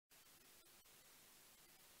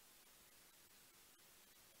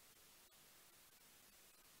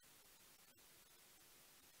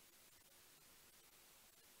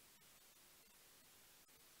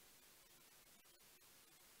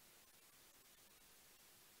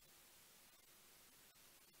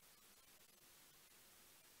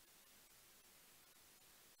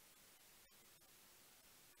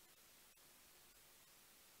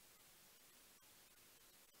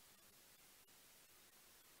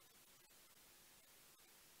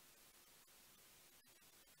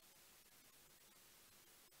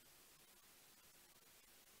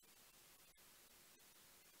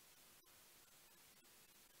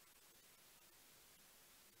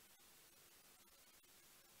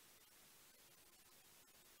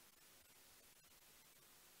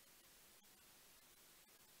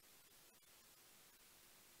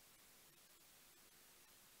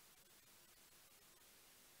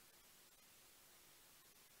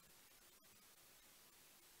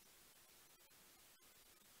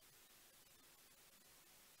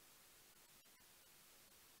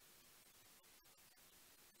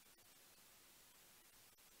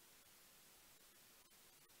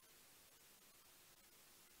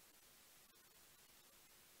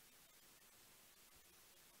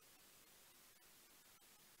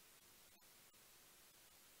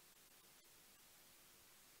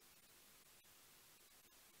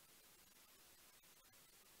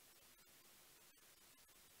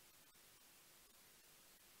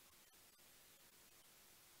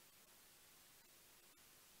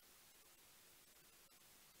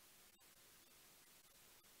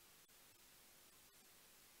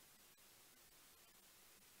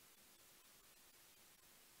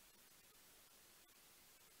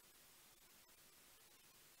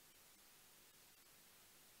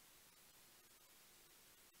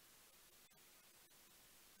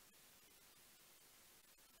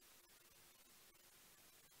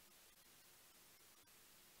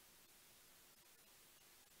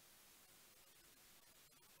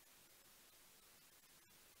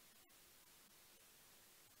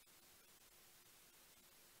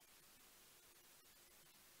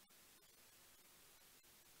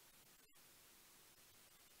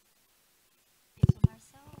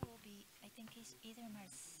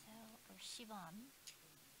Marcel or Shivam.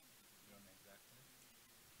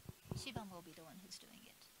 Shivam will be the one who's doing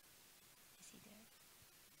it. Is he there?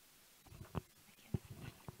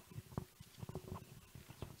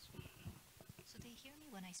 So they hear me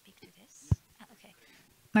when I speak to this? Ah, okay.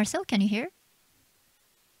 Marcel, can you hear?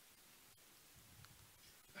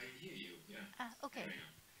 I hear you, yeah. Ah, okay.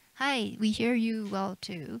 Hi, we hear you well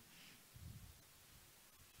too.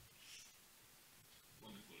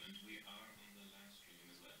 Wonderful, and we are on the live stream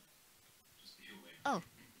as well. Just be aware. Oh,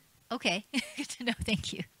 okay. Good to know.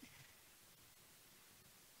 Thank you.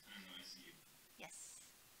 I know, I see you. Yes.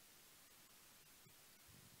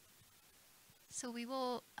 So we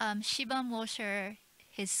will, Shivam will share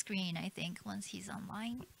his screen, I think, once he's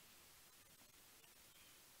online.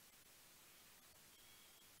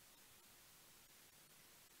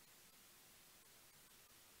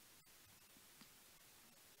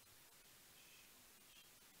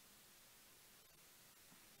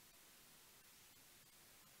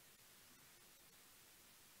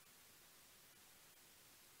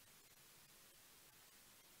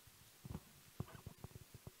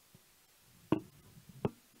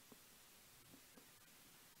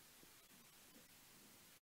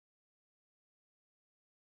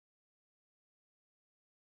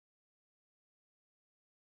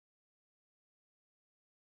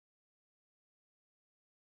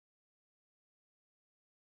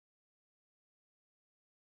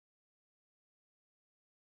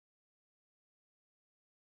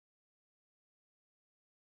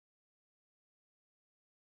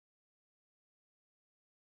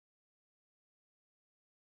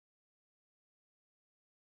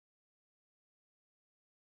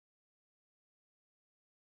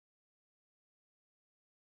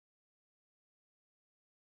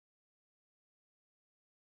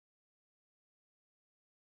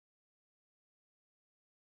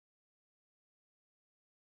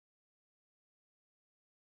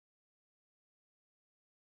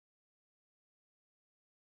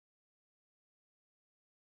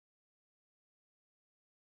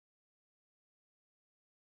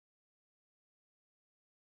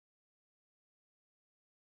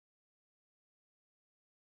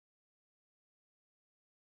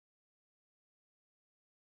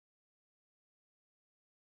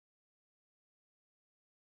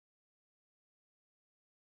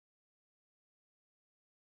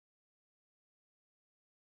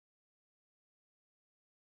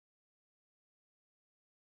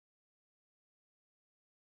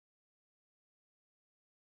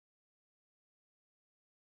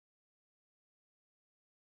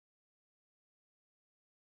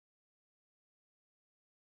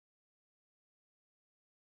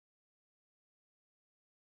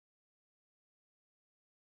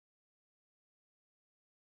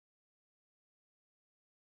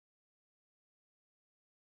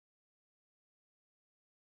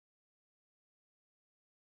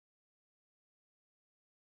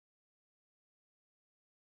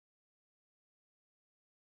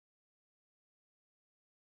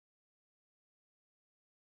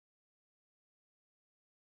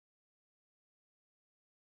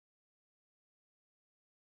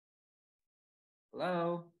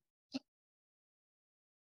 Hello.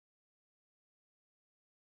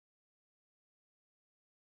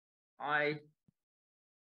 Hi.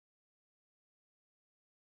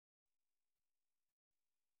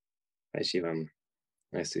 Hi, Shivam.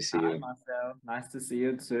 Nice to see Hi, you. Marcel. Nice to see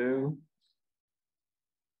you too.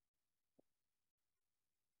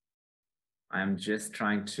 I'm just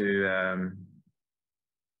trying to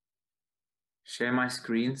share my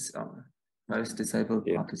screens. Most disabled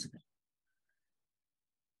participants.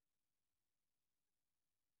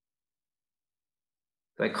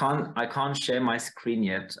 I can't share my screen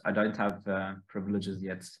yet. I don't have privileges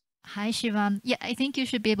yet. Hi, Shivam. Yeah, I think you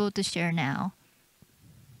should be able to share now.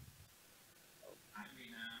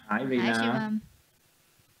 Hi, Rina. Hi, Shivam.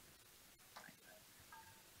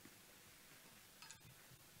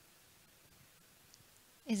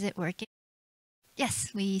 Is it working?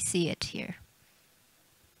 Yes, we see it here.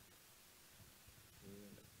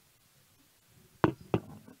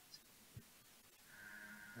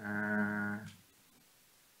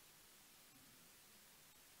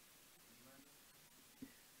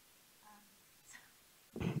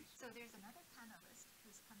 So there's another panelist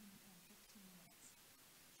who's coming in 15 minutes.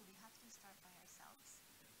 So we have to start by ourselves.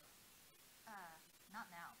 Not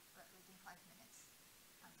now, but within 5 minutes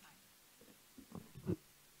on time.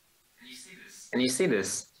 Can you see this? Can you see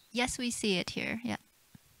this? Yes, we see it here. Yeah.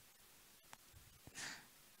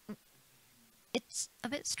 It's a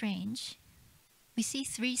bit strange. We see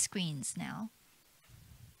 3 screens now.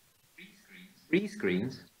 Three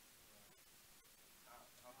screens?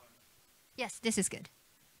 Yes, this is good.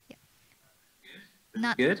 Yeah. This is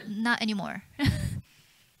Not good? not anymore.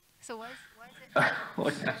 So why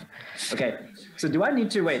is it? Okay, so do I need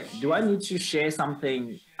to wait? Do I need to share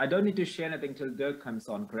something? I don't need to share anything till Dirk comes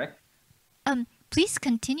on, correct? Please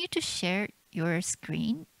continue to share your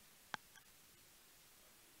screen.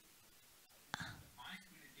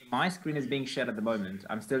 My screen is being shared at the moment.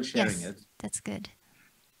 I'm still sharing Yes, it. that's good.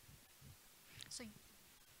 So you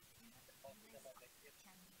can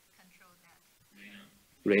control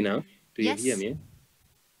that. Reina, do you Yes. hear me?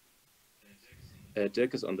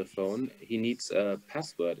 Dirk is on the phone. He needs a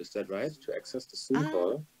password, is that right, to access the Zoom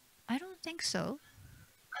call? I don't think so.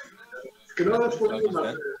 Genau das Problem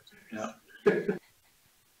hatte. Ja.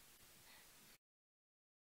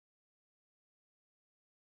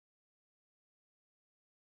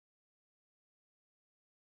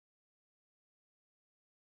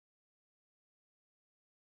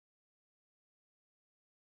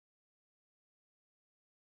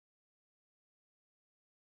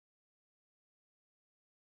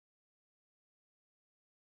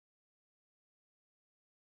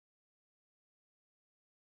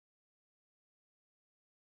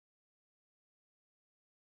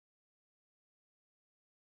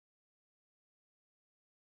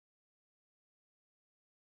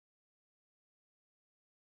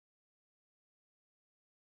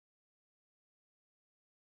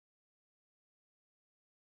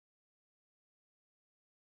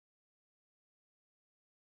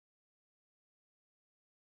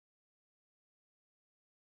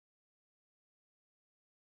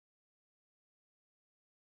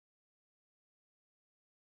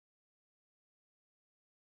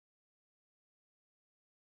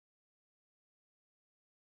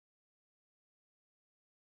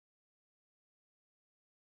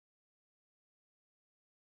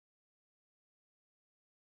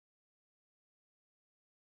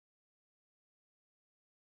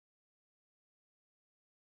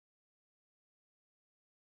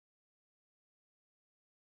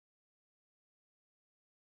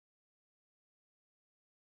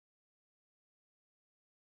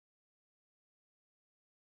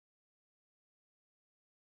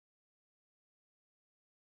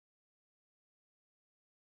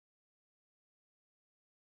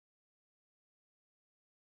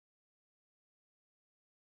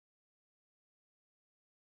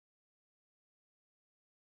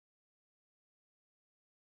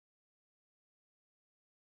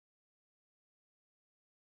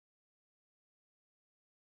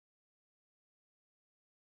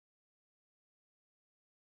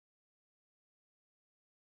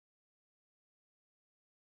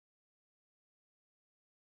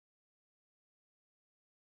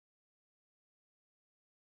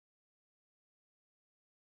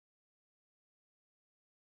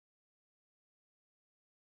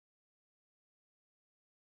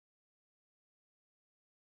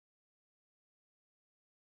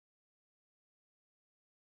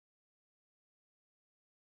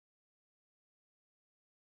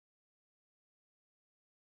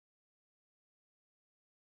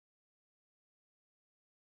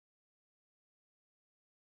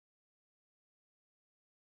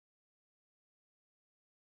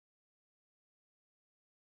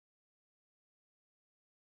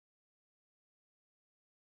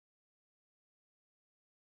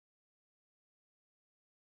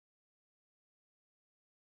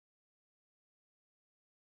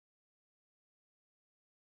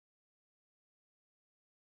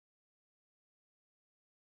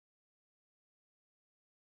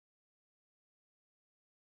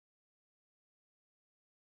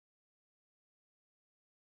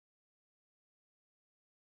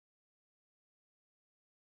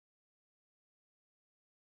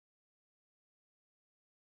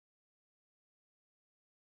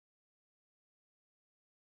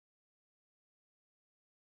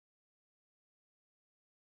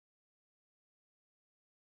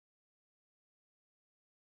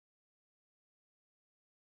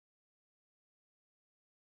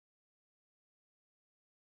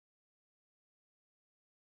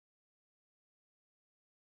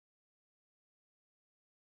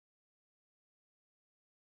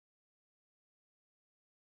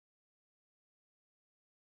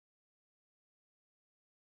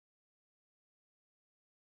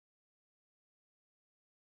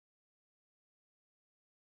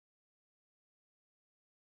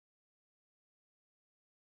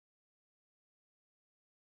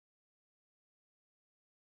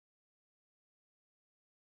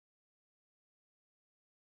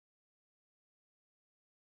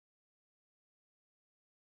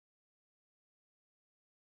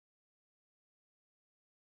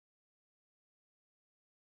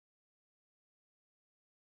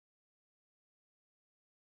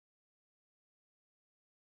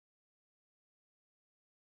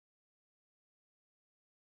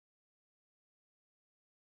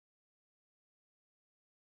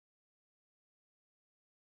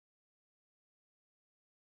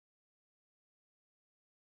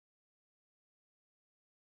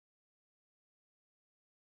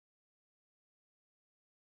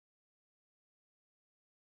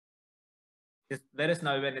 Just let us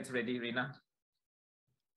know when it's ready, Rina.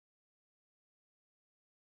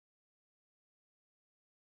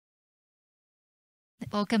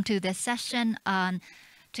 Welcome to this session on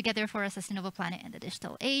Together for a Sustainable Planet in the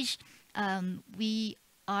Digital Age. We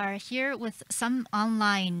are here with some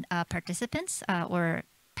online participants or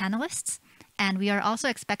panelists, and we are also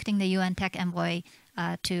expecting the UN Tech Envoy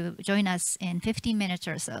to join us in 15 minutes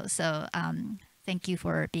or so. So thank you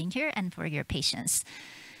for being here and for your patience.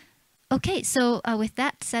 Okay, so with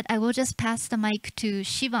that said, I will just pass the mic to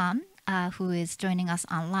Shivam, who is joining us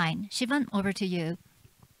online. Shivam, over to you.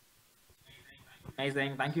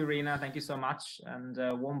 Amazing. Thank you, Rina. Thank you so much. And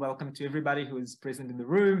a warm welcome to everybody who is present in the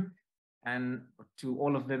room and to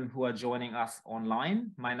all of them who are joining us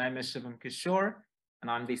online. My name is Shivam Kishore,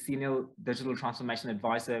 and I'm the Senior Digital Transformation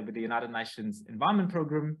Advisor with the United Nations Environment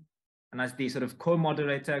Programme. And as the sort of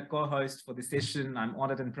co-moderator, co-host for the session, I'm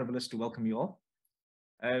honored and privileged to welcome you all.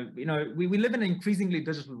 We live in an increasingly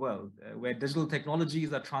digital world where digital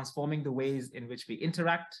technologies are transforming the ways in which we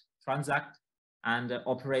interact, transact, and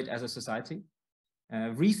operate as a society.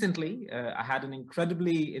 Recently, I had an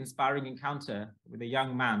incredibly inspiring encounter with a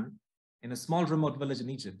young man in a small remote village in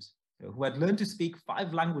Egypt who had learned to speak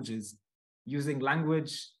 5 languages using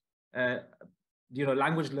language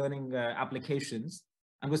learning applications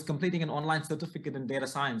and was completing an online certificate in data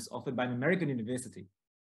science offered by an American university.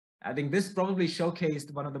 I think this probably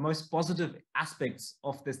showcased one of the most positive aspects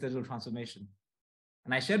of this digital transformation.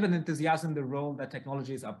 And I shared with enthusiasm the role that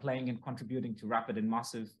technologies are playing in contributing to rapid and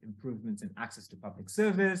massive improvements in access to public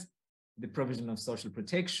service, the provision of social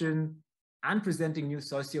protection, and presenting new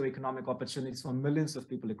socioeconomic opportunities for millions of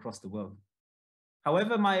people across the world.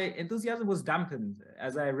 However, my enthusiasm was dampened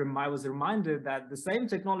as I was reminded that the same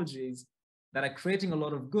technologies that are creating a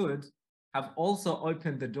lot of good have also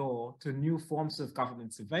opened the door to new forms of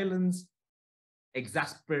government surveillance,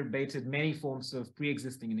 exacerbated many forms of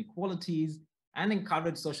pre-existing inequalities, and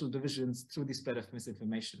encouraged social divisions through the spread of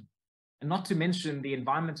misinformation. And not to mention the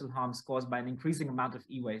environmental harms caused by an increasing amount of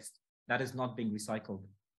e-waste that is not being recycled.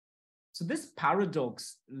 So this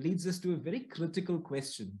paradox leads us to a very critical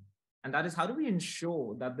question, and that is, how do we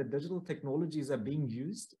ensure that the digital technologies are being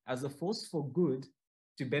used as a force for good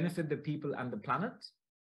to benefit the people and the planet,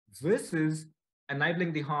 versus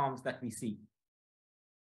enabling the harms that we see?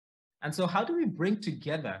 And so how do we bring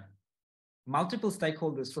together multiple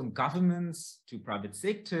stakeholders, from governments to private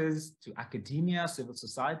sectors to academia, civil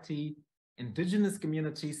society, indigenous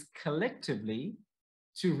communities, collectively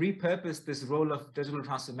to repurpose this role of digital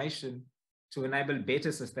transformation to enable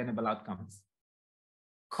better sustainable outcomes?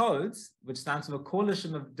 CODES, which stands for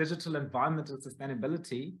Coalition of Digital Environmental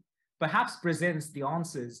Sustainability, perhaps presents the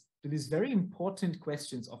answers to these very important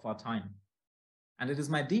questions of our time. And it is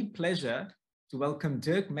my deep pleasure to welcome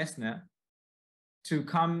Dirk Messner to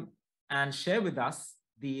come and share with us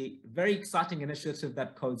the very exciting initiative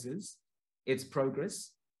that CODES is, its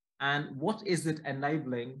progress, and what is it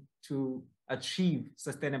enabling to achieve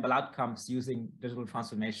sustainable outcomes using digital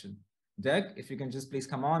transformation. Dirk, if you can just please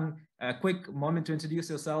come on, a quick moment to introduce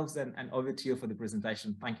yourselves, and over to you for the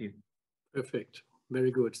presentation. Thank you. Perfect. Very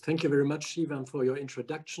good. Thank you very much, Shivam, for your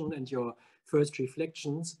introduction and your first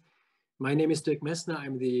reflections. My name is Dirk Messner.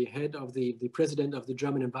 I'm the president of the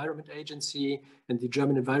German Environment Agency, and the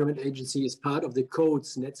German Environment Agency is part of the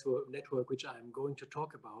CODES network, which I'm going to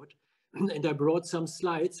talk about. And I brought some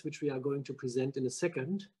slides, which we are going to present in a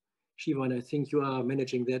second. Shivam, I think you are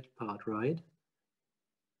managing that part, right?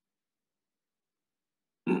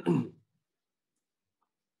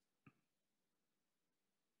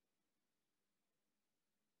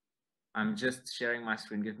 I'm just sharing my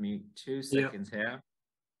screen. Give me 2 seconds here.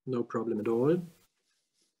 No problem at all.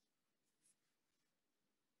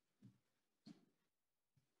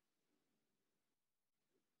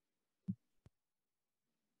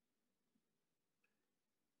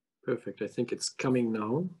 Perfect. I think it's coming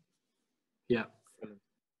now. Yeah.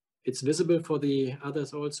 It's visible for the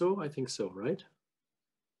others also? I think so, right?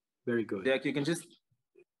 Very good. Dirk, you can just...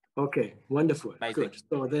 Okay, wonderful. Amazing. Good.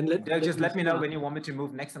 So then let me know when you want me to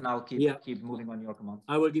move next, and I'll keep moving on your command.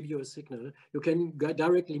 I will give you a signal. You can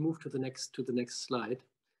directly move to the next slide.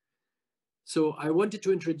 So I wanted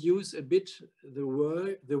to introduce a bit the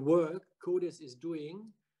work CODES is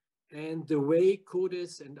doing, and the way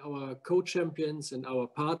CODES and our co-champions and our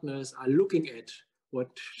partners are looking at what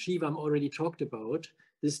Shivam already talked about,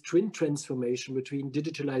 this twin transformation between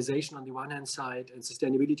digitalization on the one hand side and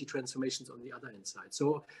sustainability transformations on the other hand side.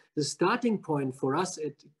 So the starting point for us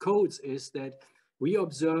at CODES is that we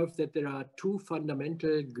observe that there are 2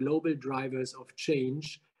 fundamental global drivers of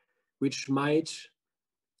change which might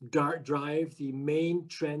drive the main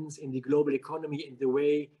trends in the global economy in the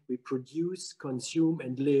way we produce, consume,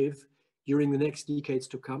 and live during the next decades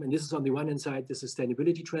to come. And this is on the one hand side, the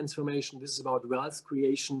sustainability transformation. This is about wealth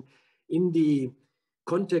creation in the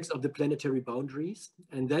context of the planetary boundaries.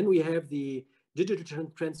 And then we have the digital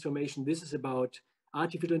transformation. This is about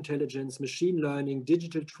artificial intelligence, machine learning,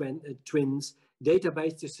 digital twins,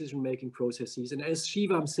 database decision-making processes. And as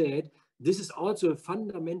Shivam said, this is also a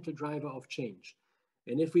fundamental driver of change.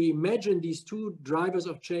 And if we imagine these two drivers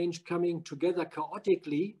of change coming together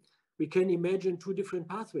chaotically, we can imagine two different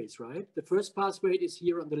pathways, right? The first pathway is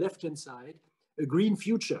here on the left-hand side, a green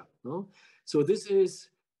future. No? So this is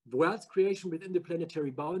wealth creation within the planetary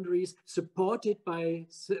boundaries supported by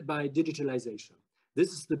digitalization.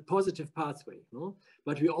 This is the positive pathway. No?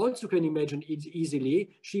 But we also can imagine easily,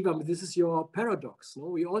 Shivam, this is your paradox. No?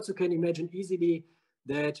 We also can imagine easily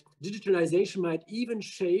that digitalization might even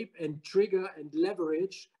shape and trigger and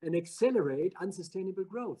leverage and accelerate unsustainable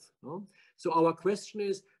growth. No? So our question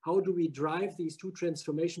is, how do we drive these two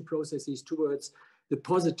transformation processes towards the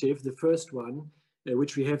positive, the first one,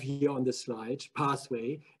 which we have here on the slide,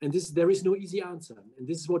 pathway. And there is no easy answer. And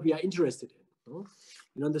this is what we are interested in. No?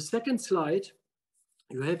 And on the second slide,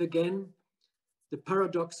 you have again the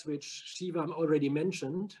paradox which Shivam already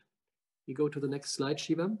mentioned. You go to the next slide,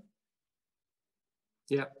 Shivam.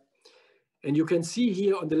 Yeah. And you can see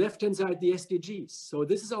here on the left-hand side, the SDGs. So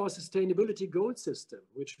this is our sustainability goal system,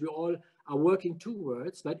 which we all are working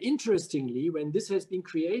towards. But interestingly, when this has been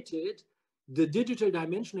created, the digital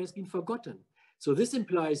dimension has been forgotten. So this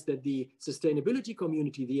implies that the sustainability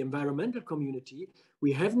community, the environmental community,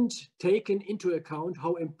 we haven't taken into account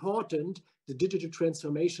how important the digital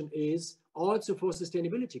transformation is also for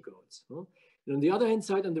sustainability goals. No? And on the other hand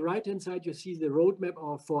side, on the right-hand side, you see the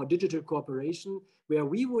roadmap for digital cooperation, where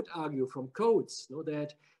we would argue from Codes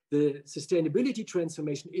that the sustainability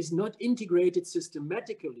transformation is not integrated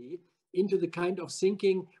systematically into the kind of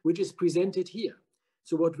thinking which is presented here.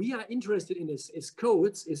 So what we are interested in is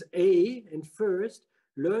Codes is and first,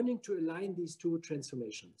 learning to align these two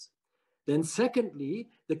transformations. Then secondly,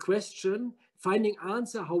 the question, finding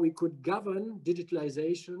answer how we could govern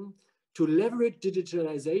digitalization to leverage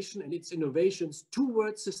digitalization and its innovations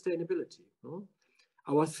towards sustainability. No?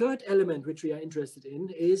 Our third element, which we are interested in,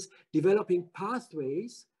 is developing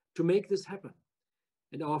pathways to make this happen.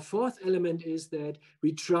 And our fourth element is that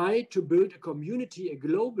we try to build a community, a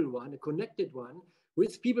global one, a connected one,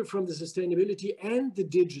 with people from the sustainability and the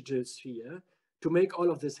digital sphere to make all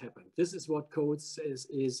of this happen. This is what Codes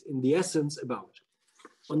is in the essence about.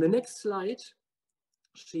 On the next slide,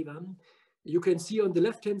 Shivam, you can see on the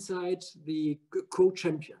left-hand side, the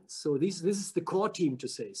co-champions. So this is the core team, to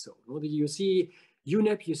say so. You see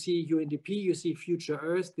UNEP, you see UNDP, you see Future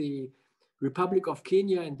Earth, the Republic of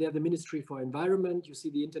Kenya, and they're the Ministry for Environment. You see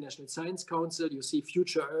the International Science Council, you see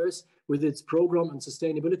Future Earth with its program on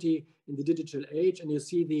sustainability in the digital age, and you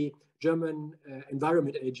see the German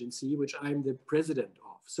Environment Agency, which I'm the president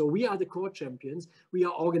of. So we are the core champions. We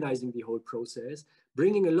are organizing the whole process,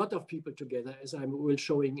 bringing a lot of people together, as I will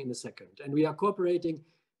showing in a second. And we are cooperating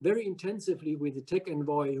very intensively with the tech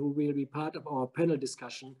envoy, who will be part of our panel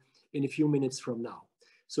discussion in a few minutes from now.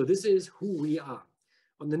 So this is who we are.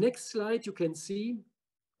 On the next slide, you can see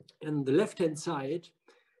on the left-hand side,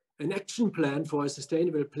 an action plan for a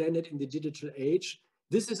sustainable planet in the digital age.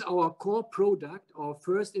 This is our core product, our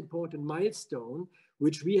first important milestone,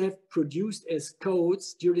 which we have produced as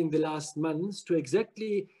Codes during the last months to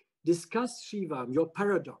exactly discuss, Shivam, your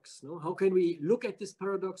paradox. No? How can we look at this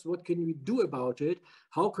paradox? What can we do about it?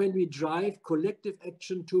 How can we drive collective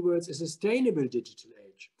action towards a sustainable digital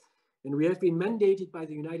age? And we have been mandated by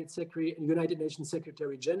the United Nations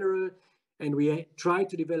Secretary General, and we try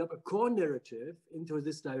to develop a core narrative into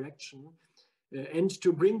this direction and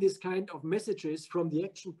to bring this kind of messages from the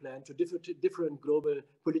action plan to different global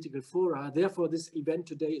political fora. Therefore, this event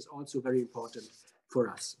today is also very important for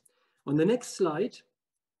us. On the next slide,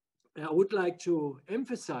 I would like to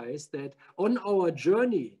emphasize that on our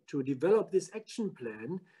journey to develop this action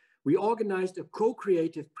plan, we organized a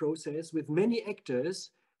co-creative process with many actors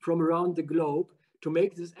from around the globe to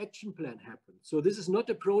make this action plan happen. So this is not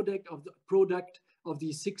a product of the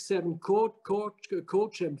 6-7 core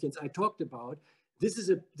champions I talked about. This is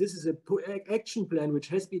a action plan which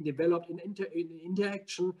has been developed in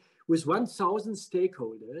interaction with 1,000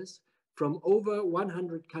 stakeholders from over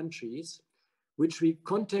 100 countries, which we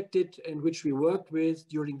contacted and which we worked with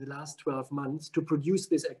during the last 12 months to produce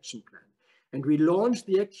this action plan. And we launched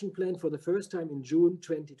the action plan for the first time in June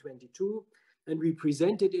 2022. And we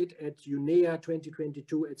presented it at UNEA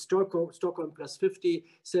 2022 at Stockholm Plus 50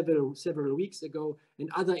 several weeks ago,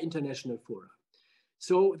 and other international fora.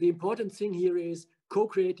 So the important thing here is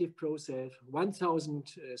co-creative process,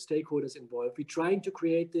 1,000 stakeholders involved. We're trying to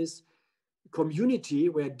create this community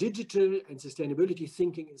where digital and sustainability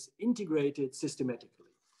thinking is integrated systematically.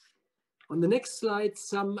 On the next slide,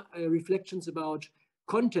 some reflections about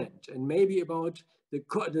content and maybe about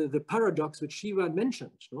the paradox which Shivan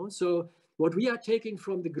mentioned. No? So what we are taking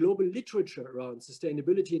from the global literature around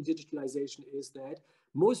sustainability and digitalization is that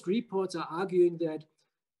most reports are arguing that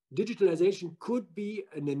digitalization could be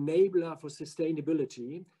an enabler for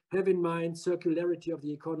sustainability. Have in mind circularity of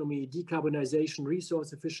the economy, decarbonization,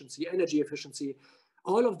 resource efficiency, energy efficiency.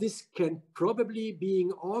 All of this can probably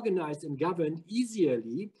being organized and governed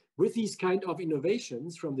easily with these kind of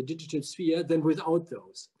innovations from the digital sphere than without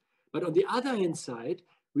those. But on the other hand side,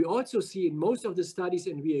 we also see in most of the studies,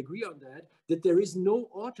 and we agree on that there is no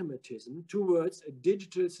automatism towards a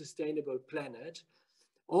digital sustainable planet.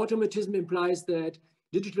 Automatism implies that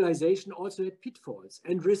digitalization also had pitfalls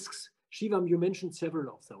and risks. Shivam, you mentioned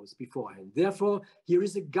several of those beforehand. Therefore, here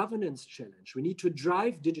is a governance challenge. We need to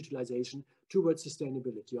drive digitalization towards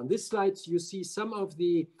sustainability. On this slide, you see some of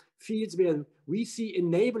the fields where we see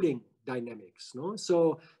enabling dynamics. No?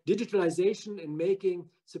 So digitalization and making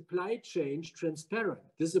supply chain transparent.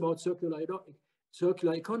 This is about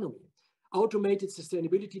circular economy. Automated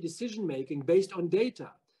sustainability decision-making based on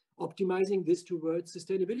data, optimizing this towards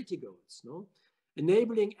sustainability goals. No?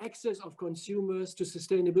 Enabling access of consumers to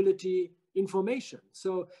sustainability information.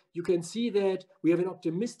 So you can see that we have an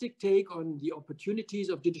optimistic take on the opportunities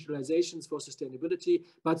of digitalizations for sustainability,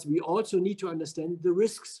 but we also need to understand the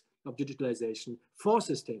risks of digitalization for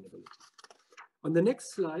sustainability. On the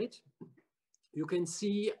next slide, you can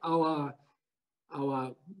see our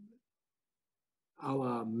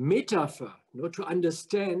metaphor, you know, to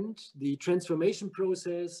understand the transformation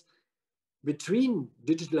process between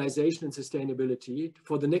digitalization and sustainability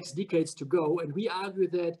for the next decades to go. And we argue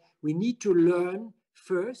that we need to learn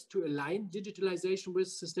first to align digitalization with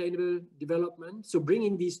sustainable development. So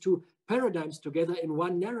bringing these two paradigms together in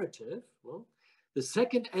one narrative. Well, the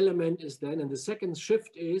second element is then, and the second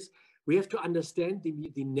shift is, we have to understand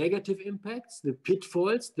the negative impacts, the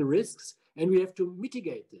pitfalls, the risks, and we have to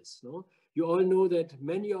mitigate this. No? You all know that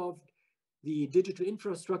many of the digital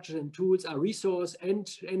infrastructure and tools are resource and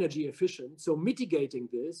energy efficient. So mitigating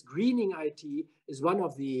this, greening IT is one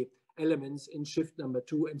of the elements in shift number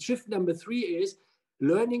 2. And shift number 3 is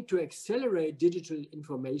learning to accelerate digital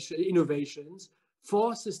innovations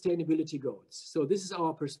for sustainability goals. So this is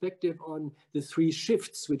our perspective on the 3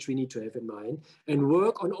 shifts which we need to have in mind and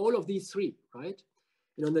work on all of these 3, right?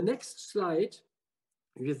 And on the next slide,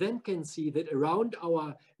 you then can see that around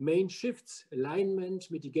our main shifts,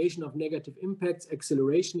 alignment, mitigation of negative impacts,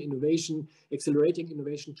 accelerating innovation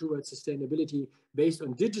towards sustainability based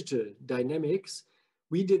on digital dynamics,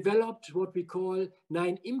 we developed what we call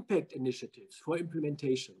 9 impact initiatives for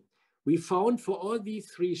implementation. We found for all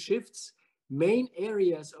these 3 shifts, main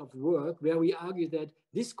areas of work where we argue that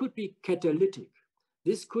this could be catalytic,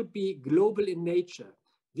 this could be global in nature.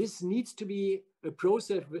 This needs to be a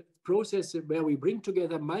process where we bring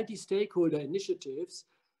together multi-stakeholder initiatives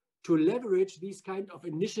to leverage these kind of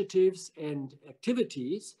initiatives and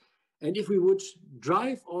activities. And if we would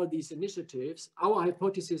drive all these initiatives, our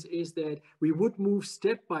hypothesis is that we would move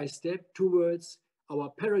step by step towards our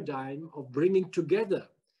paradigm of bringing together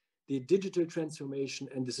the digital transformation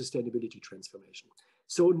and the sustainability transformation.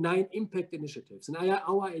 So 9 impact initiatives. And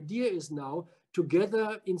our idea is now to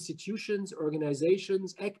gather institutions,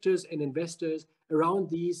 organizations, actors, and investors around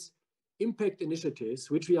these impact initiatives,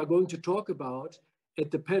 which we are going to talk about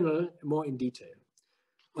at the panel more in detail.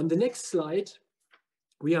 On the next slide,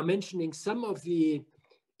 we are mentioning some of the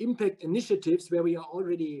impact initiatives where we are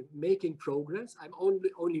already making progress. I'm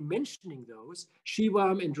only mentioning those.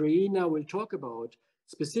 Shivam and Reina will talk about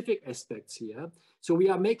specific aspects here. So we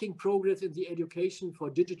are making progress in the education for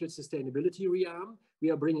digital sustainability realm.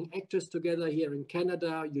 We are bringing actors together here in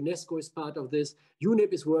Canada. UNESCO is part of this.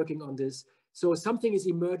 UNEP is working on this. So something is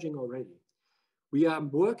emerging already. We are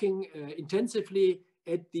working intensively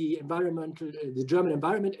at the German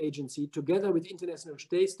Environment Agency together with international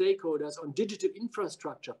stakeholders on digital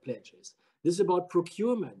infrastructure pledges. This is about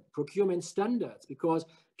procurement standards, because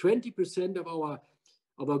 20% of our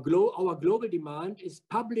global demand is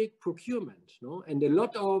public procurement, no? And a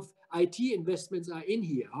lot of IT investments are in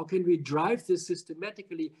here. How can we drive this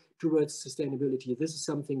systematically towards sustainability? This is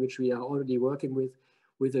something which we are already working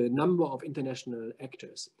with a number of international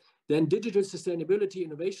actors. Then digital sustainability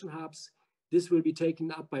innovation hubs. This will be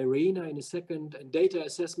taken up by Reina in a second, and data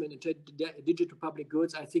assessment and digital public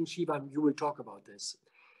goods. I think, Shivam, you will talk about this.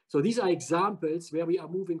 So these are examples where we are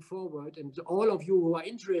moving forward, and all of you who are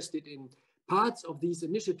interested in parts of these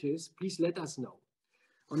initiatives, please let us know.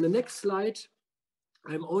 On the next slide,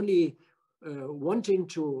 I'm only wanting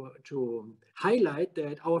to highlight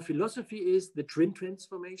that our philosophy is the twin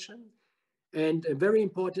transformation. And a very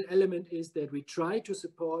important element is that we try to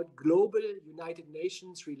support global United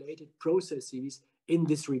Nations related processes in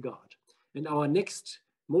this regard. And our next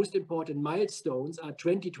most important milestones are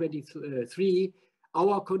 2023,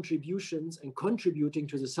 our contributions and contributing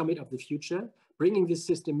to the Summit of the Future, bringing this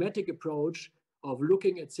systematic approach of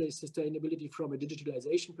looking at, say, sustainability from a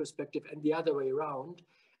digitalization perspective and the other way around.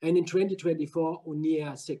 And in 2024,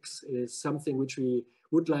 UNEA 6 is something which we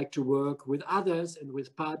would like to work with others and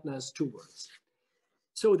with partners towards.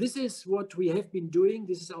 So this is what we have been doing.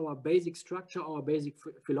 This is our basic structure, our basic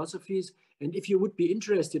philosophies. And if you would be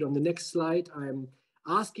interested, on the next slide, I'm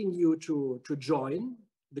asking you to join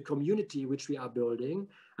the community which we are building.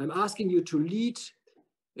 I'm asking you to lead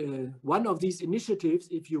one of these initiatives,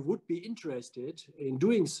 if you would be interested in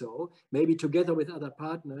doing so, maybe together with other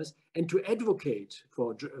partners, and to advocate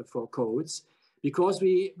for codes, because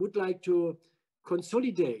we would like to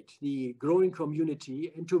consolidate the growing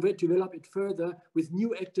community and to develop it further with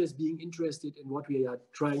new actors being interested in what we are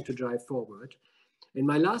trying to drive forward. And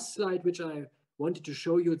my last slide, which I wanted to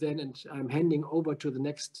show you then, and I'm handing over to the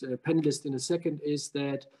next panelist in a second, is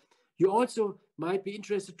that you also might be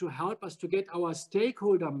interested to help us to get our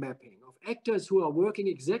stakeholder mapping of actors who are working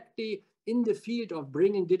exactly in the field of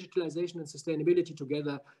bringing digitalization and sustainability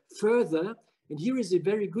together further. And here is the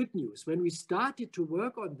very good news. When we started to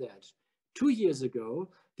work on that 2 years ago,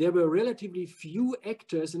 there were relatively few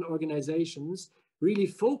actors and organizations really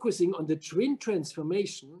focusing on the twin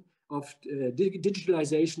transformation of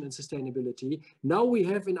digitalization and sustainability. Now we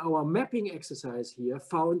have in our mapping exercise here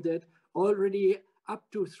found that already up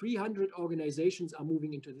to 300 organizations are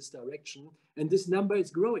moving into this direction, and this number is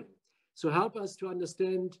growing. So help us to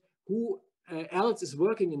understand who else is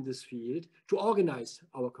working in this field to organize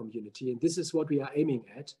our community, and this is what we are aiming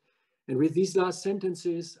at. And with these last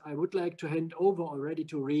sentences, I would like to hand over already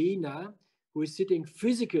to Reina, who is sitting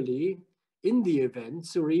physically in the event.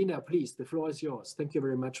 So Reina, please, the floor is yours. Thank you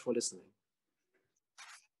very much for listening.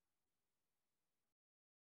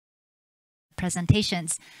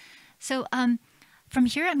 Presentations. So from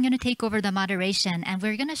here, I'm going to take over the moderation, and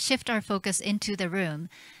we're going to shift our focus into the room.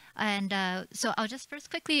 And so I'll just first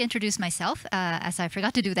quickly introduce myself, as I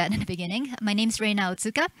forgot to do that in the beginning. My name is Reina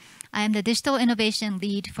Otsuka. I am the Digital Innovation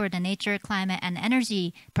Lead for the Nature, Climate, and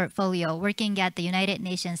Energy portfolio, working at the United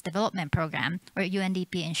Nations Development Program, or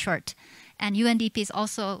UNDP in short. And UNDP is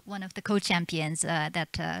also one of the co-champions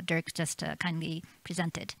that Dirk just kindly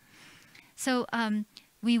presented. So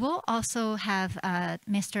we will also have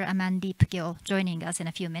Mr. Amandeep Gill joining us in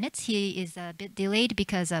a few minutes. He is a bit delayed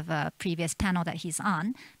because of a previous panel that he's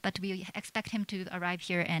on, but we expect him to arrive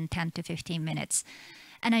here in 10 to 15 minutes.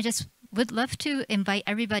 And I just would love to invite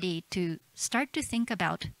everybody to start to think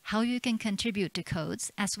about how you can contribute to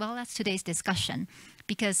codes as well as today's discussion.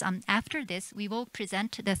 Because after this, we will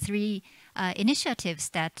present the 3 initiatives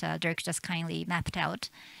that Dirk just kindly mapped out,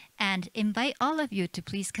 and invite all of you to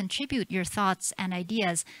please contribute your thoughts and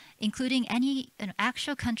ideas, including any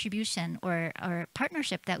actual contribution or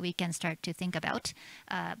partnership that we can start to think about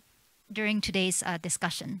during today's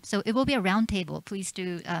discussion. So it will be a roundtable. Please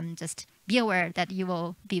do just be aware that you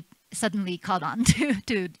will be suddenly called on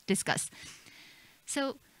to discuss.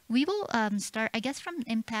 So we will start, I guess, from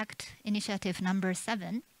Impact Initiative number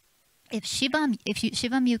 7. If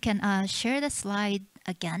Shivam, you can share the slide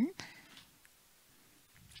again.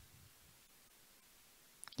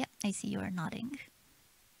 Yep, I see you are nodding.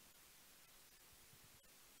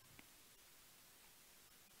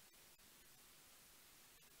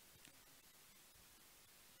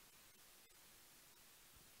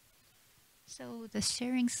 So the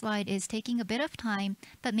sharing slide is taking a bit of time,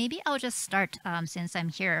 but maybe I'll just start since I'm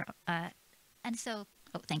here. And so,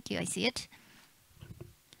 oh, thank you, I see it.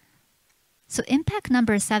 So impact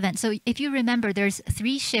number 7. So if you remember, there's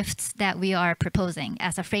 3 shifts that we are proposing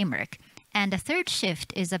as a framework. And the third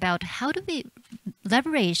shift is about how do we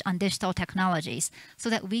leverage on digital technologies so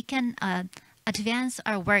that we can advance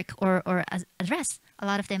our work or address a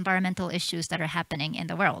lot of the environmental issues that are happening in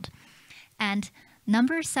the world. And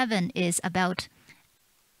number 7 is about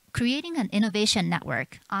creating an innovation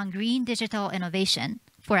network on green digital innovation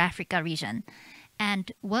for Africa region.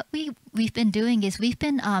 And what we've been doing is we've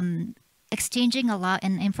been exchanging a lot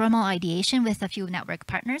in informal ideation with a few network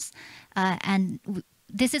partners, and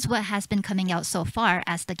this is what has been coming out so far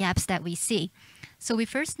as the gaps that we see. So we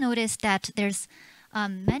first noticed that there's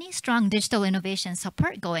many strong digital innovation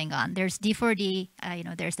support going on. There's D4D,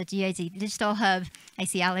 there's the GIZ Digital Hub. I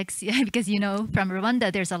see Alex, because from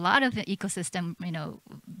Rwanda, there's a lot of ecosystem,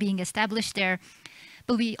 being established there.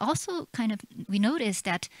 But we also we noticed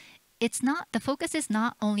that the focus is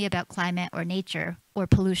not only about climate or nature or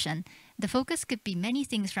pollution. The focus could be many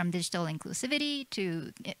things, from digital inclusivity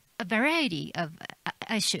to a variety of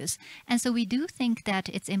issues. And so we do think that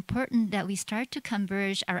it's important that we start to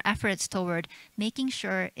converge our efforts toward making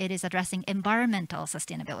sure it is addressing environmental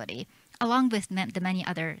sustainability, along with the many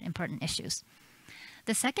other important issues.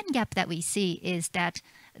 The second gap that we see is that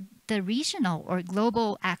the regional or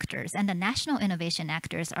global actors and the national innovation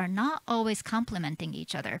actors are not always complementing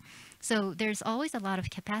each other. So there's always a lot of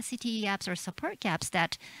capacity gaps or support gaps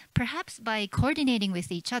that perhaps by coordinating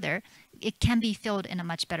with each other, it can be filled in a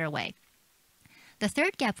much better way. The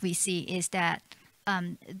third gap we see is that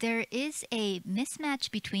there is a mismatch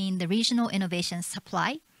between the regional innovation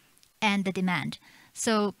supply and the demand.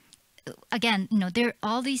 So again, there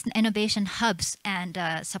all these innovation hubs and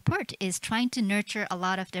support is trying to nurture a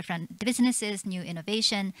lot of different businesses, new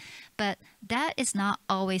innovation, but that is not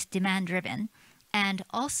always demand driven. And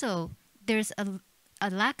also there's a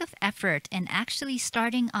lack of effort in actually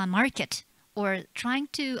starting a market or trying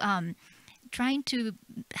to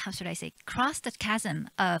how should I say, cross the chasm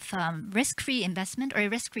of risk-free investment or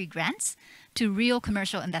risk-free grants to real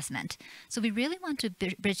commercial investment. So we really want to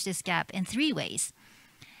bridge this gap in 3 ways.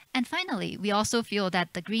 And finally, we also feel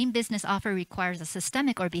that the green business offer requires a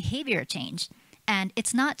systemic or behavior change. And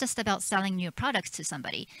it's not just about selling new products to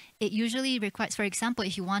somebody. It usually requires, for example,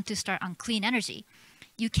 if you want to start on clean energy,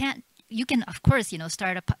 you can, of course,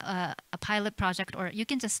 start a pilot project, or you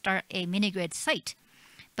can just start a mini-grid site.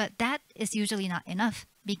 But that is usually not enough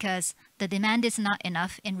because the demand is not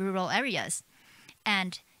enough in rural areas.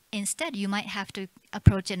 And instead, you might have to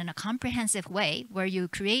approach it in a comprehensive way where you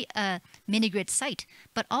create a mini-grid site,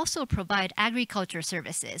 but also provide agriculture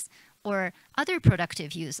services or other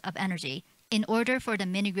productive use of energy in order for the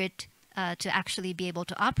mini-grid to actually be able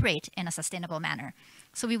to operate in a sustainable manner.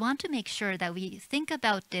 So we want to make sure that we think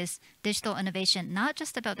about this digital innovation, not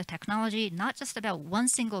just about the technology, not just about one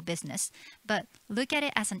single business, but look at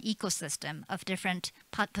it as an ecosystem of different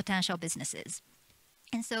potential businesses.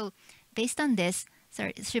 And so based on this,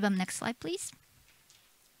 sorry, Shubham, next slide, please.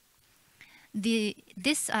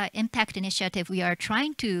 This impact initiative we are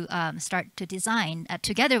trying to start to design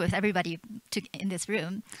together with everybody in this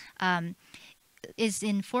room is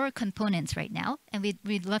in 4 components right now, and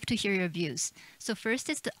we'd love to hear your views. So first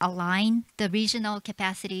is to align the regional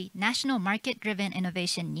capacity, national market-driven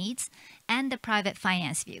innovation needs, and the private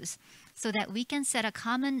finance views, so that we can set a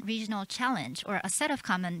common regional challenge or a set of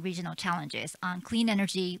common regional challenges on clean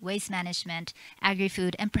energy, waste management,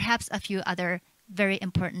 agri-food, and perhaps a few other very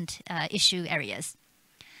important issue areas.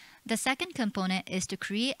 The second component is to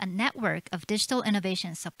create a network of digital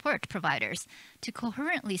innovation support providers to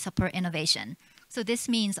coherently support innovation. So this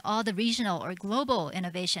means all the regional or global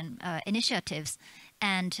innovation initiatives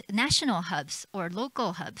and national hubs or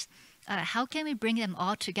local hubs. How can we bring them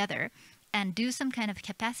all together and do some kind of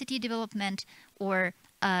capacity development or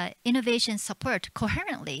innovation support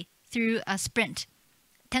coherently through a sprint?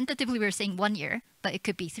 Tentatively, we're saying 1 year, but it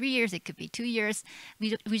could be 3 years, it could be 2 years.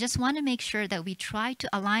 We just want to make sure that we try to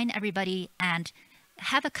align everybody and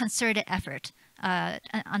have a concerted effort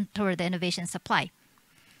toward the innovation supply.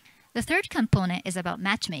 The third component is about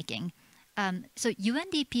matchmaking. So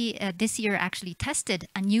UNDP this year actually tested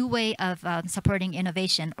a new way of supporting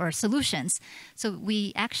innovation or solutions. So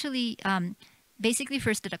we actually basically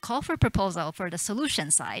first did a call for proposal for the solution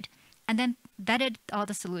side, and then vetted all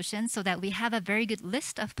the solutions so that we have a very good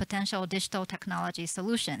list of potential digital technology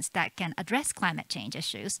solutions that can address climate change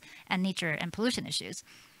issues and nature and pollution issues.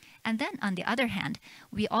 And then on the other hand,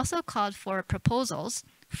 we also called for proposals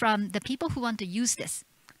from the people who want to use this.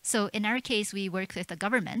 So in our case, we work with the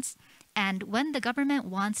governments, and when the government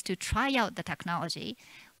wants to try out the technology,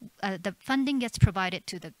 the funding gets provided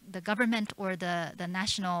to the government or the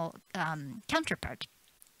national counterpart,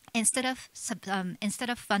 instead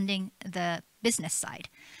of funding the business side.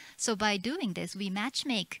 So by doing this, we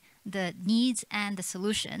matchmake the needs and the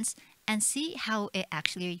solutions and see how it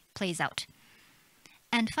actually plays out.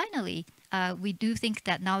 And finally, we do think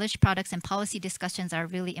that knowledge products and policy discussions are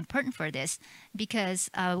really important for this because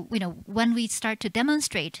when we start to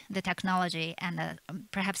demonstrate the technology and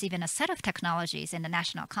perhaps even a set of technologies in the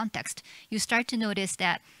national context, you start to notice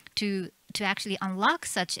that to actually unlock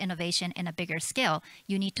such innovation in a bigger scale,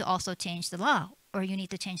 you need to also change the law or you need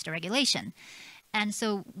to change the regulation. And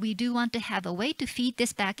so we do want to have a way to feed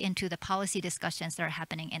this back into the policy discussions that are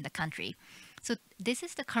happening in the country. So this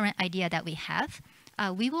is the current idea that we have.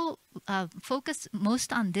 We will focus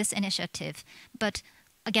most on this initiative, but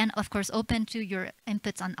again, of course, open to your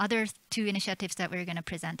inputs on other 2 initiatives that we're going to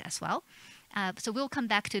present as well. So we'll come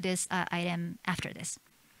back to this item after this.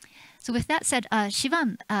 So with that said,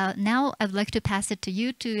 Shivam, now I'd like to pass it to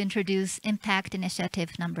you to introduce Impact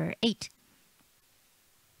Initiative number 8.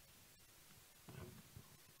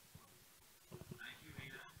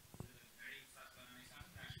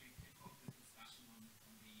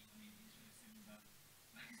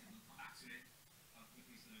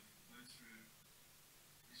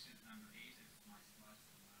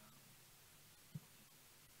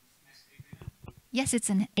 Yes, it's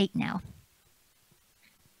an 8 now.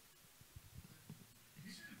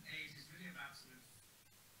 Initiative 8 is really about sort of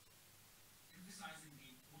emphasizing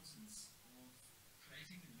the importance of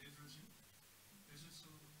creating and leveraging digital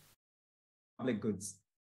public goods.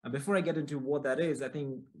 And before I get into what that is, I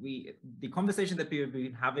think the conversation that we've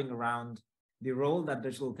been having around the role that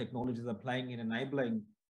digital technologies are playing in enabling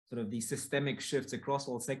sort of the systemic shifts across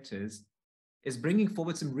all sectors is bringing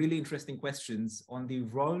forward some really interesting questions on the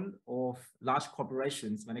role of large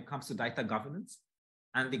corporations when it comes to data governance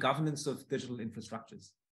and the governance of digital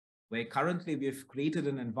infrastructures, where currently we've created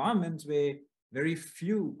an environment where very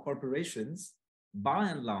few corporations, by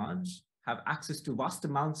and large, have access to vast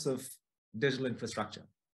amounts of digital infrastructure.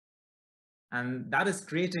 And that is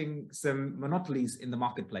creating some monopolies in the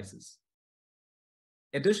marketplaces.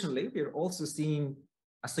 Additionally, we're also seeing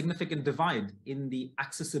a significant divide in the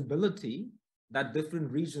accessibility that different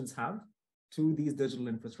regions have to these digital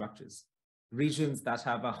infrastructures. Regions that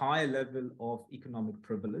have a higher level of economic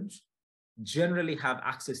privilege generally have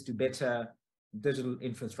access to better digital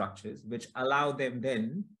infrastructures, which allow them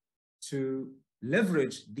then to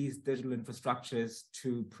leverage these digital infrastructures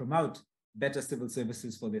to promote better civil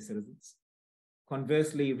services for their citizens.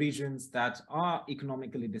 Conversely, regions that are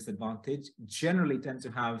economically disadvantaged generally tend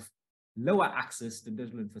to have lower access to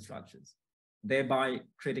digital infrastructures, thereby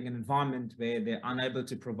creating an environment where they're unable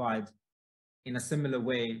to provide in a similar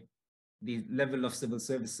way the level of civil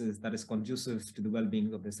services that is conducive to the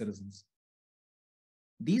well-being of their citizens.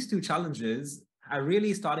 These 2 challenges are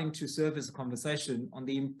really starting to serve as a conversation on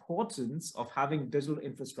the importance of having digital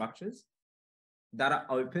infrastructures that are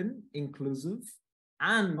open, inclusive,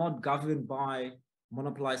 and not governed by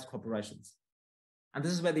monopolized corporations. And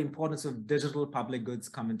this is where the importance of digital public goods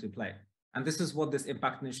come into play. And this is what this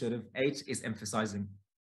Impact Initiative 8 is emphasizing.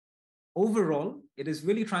 Overall, it is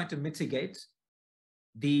really trying to mitigate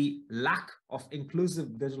the lack of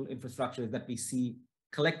inclusive digital infrastructure that we see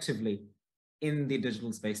collectively in the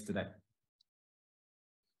digital space today.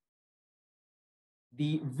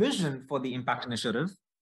 The vision for the Impact Initiative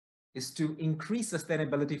is to increase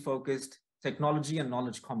sustainability-focused technology and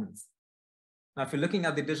knowledge commons. Now, if you're looking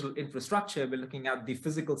at the digital infrastructure, we're looking at the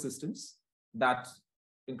physical systems that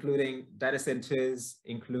including data centers,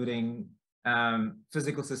 including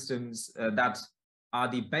physical systems that are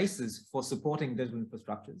the basis for supporting digital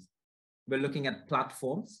infrastructures. We're looking at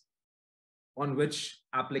platforms on which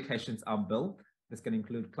applications are built. This can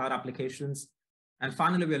include cloud applications. And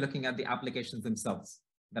finally, we're looking at the applications themselves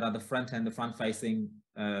that are the front end, the front-facing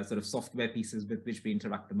sort of software pieces with which we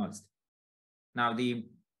interact the most. Now,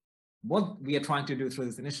 what we are trying to do through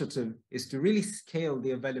this initiative is to really scale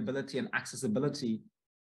the availability and accessibility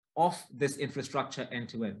of this infrastructure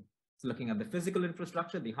end-to-end. So looking at the physical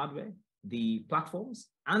infrastructure, the hardware, the platforms,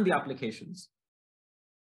 and the applications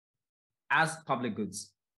as public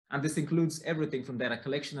goods. And this includes everything from data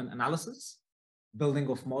collection and analysis, building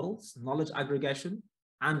of models, knowledge aggregation,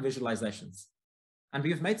 and visualizations. And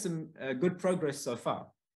we've made some good progress so far.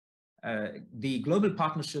 The global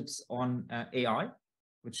partnerships on AI,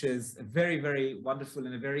 which is a very, very wonderful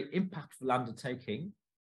and a very impactful undertaking,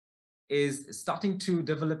 is starting to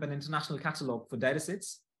develop an international catalog for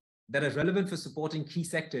datasets that are relevant for supporting key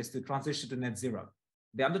sectors to transition to net zero.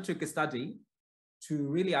 They undertook a study to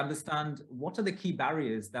really understand what are the key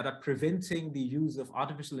barriers that are preventing the use of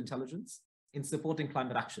artificial intelligence in supporting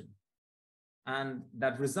climate action. And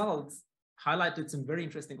that results highlighted some very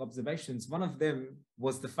interesting observations. One of them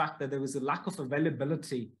was the fact that there was a lack of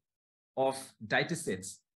availability of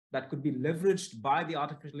datasets that could be leveraged by the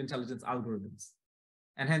artificial intelligence algorithms.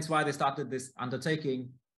 And hence why they started this undertaking,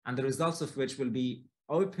 and the results of which will be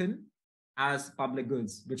open as public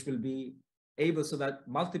goods, which will be able so that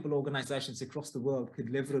multiple organizations across the world could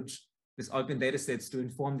leverage this open datasets to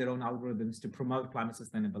inform their own algorithms to promote climate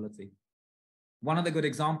sustainability. One other good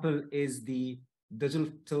example is the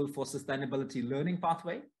Digital for Sustainability Learning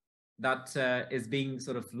Pathway that is being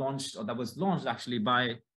sort of launched, or that was launched actually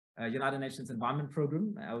by United Nations Environment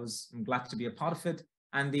Program. I'm glad to be a part of it,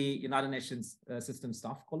 and the United Nations Systems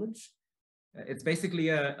Staff College. It's basically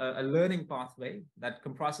a learning pathway that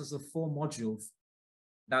comprises of 4 modules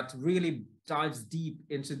that really dives deep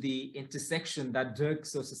into the intersection that Dirk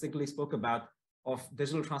so succinctly spoke about of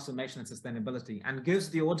digital transformation and sustainability, and gives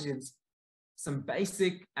the audience some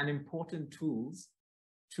basic and important tools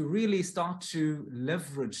to really start to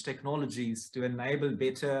leverage technologies to enable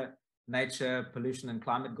better nature, pollution, and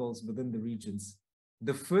climate goals within the regions.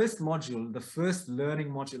 The first module, the first learning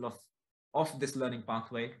module of this learning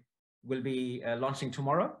pathway will be launching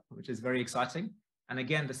tomorrow, which is very exciting. And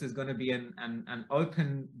again, this is going to be an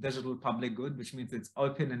open digital public good, which means it's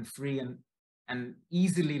open and free and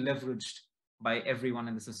easily leveraged by everyone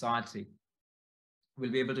in the society.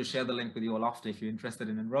 We'll be able to share the link with you all after if you're interested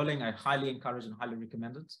in enrolling. I highly encourage and highly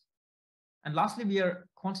recommend it. And lastly, we are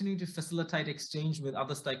continuing to facilitate exchange with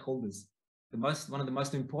other stakeholders. One of the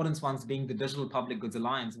most important ones being the Digital Public Goods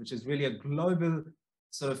Alliance, which is really a global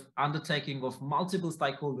sort of undertaking of multiple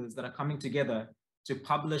stakeholders that are coming together to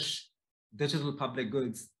publish digital public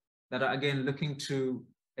goods that are again looking to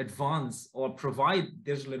advance or provide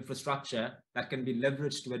digital infrastructure that can be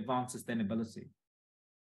leveraged to advance sustainability.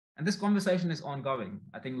 And this conversation is ongoing.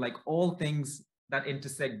 I think like all things that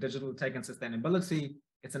intersect digital tech and sustainability,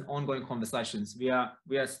 it's an ongoing conversations. We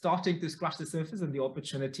are starting to scratch the surface and the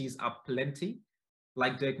opportunities are plenty.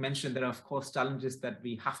 Like Dirk mentioned, there are of course challenges that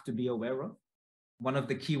we have to be aware of. One of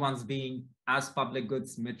the key ones being, as public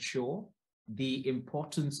goods mature, the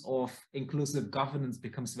importance of inclusive governance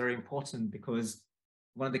becomes very important, because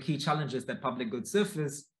one of the key challenges that public goods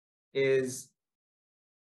surface is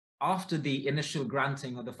after the initial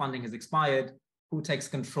granting or the funding has expired, who takes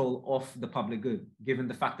control of the public good? Given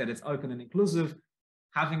the fact that it's open and inclusive,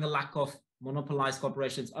 having a lack of monopolized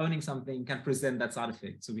corporations owning something can present that side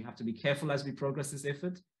effect. So we have to be careful as we progress this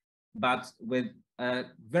effort, but with a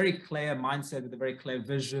very clear mindset, with a very clear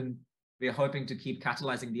vision, we are hoping to keep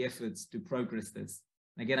catalyzing the efforts to progress this.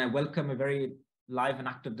 And again, I welcome a very live and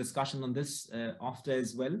active discussion on this after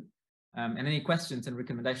as well. And any questions and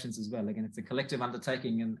recommendations as well. Again, it's a collective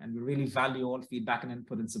undertaking, and we really value all feedback and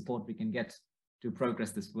input and support we can get to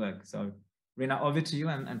progress this work. So Rina, over to you,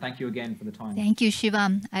 and thank you again for the time. Thank you,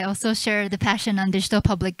 Shivam. I also share the passion on digital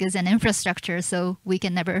public goods and infrastructure, so we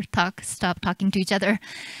can never stop talking to each other.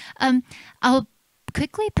 I'll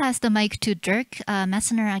quickly pass the mic to Dirk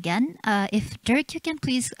Messner again. If Dirk, you can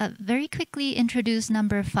please very quickly introduce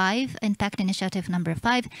number 5, Impact Initiative number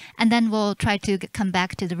 5, and then we'll try to come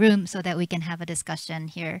back to the room so that we can have a discussion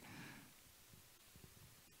here.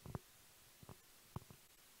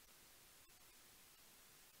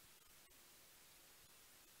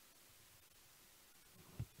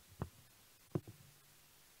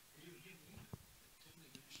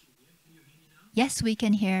 Yes, we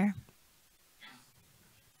can hear.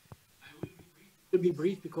 To be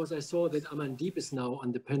brief, because I saw that Amandeep is now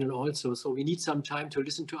on the panel also, so we need some time to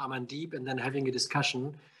listen to Amandeep and then having a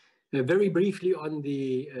discussion. Very briefly on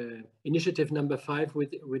the initiative number 5,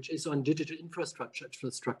 which is on digital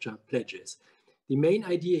infrastructure pledges. The main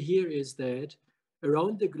idea here is that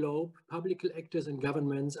around the globe, public actors and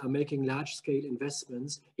governments are making large-scale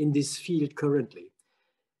investments in this field currently.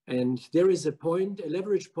 And there is a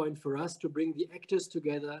leverage point for us to bring the actors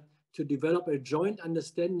together to develop a joint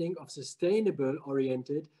understanding of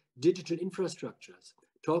sustainable-oriented digital infrastructures,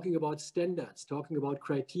 talking about standards, talking about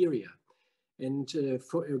criteria. And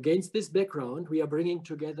against this background, we are bringing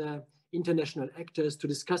together international actors to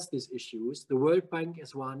discuss these issues. The World Bank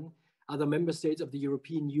is one, other member states of the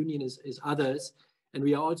European Union is others. And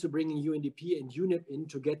we are also bringing UNDP and UNEP in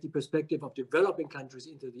to get the perspective of developing countries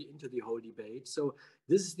into the whole debate. So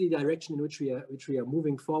this is the direction in which we are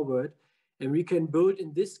moving forward. And we can build,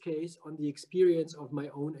 in this case, on the experience of my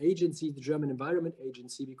own agency, the German Environment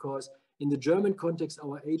Agency, because in the German context,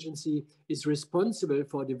 our agency is responsible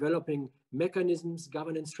for developing mechanisms,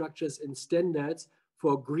 governance structures, and standards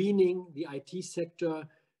for greening the IT sector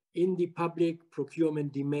in the public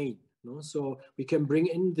procurement domain. So we can bring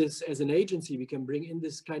in this, as an agency, we can bring in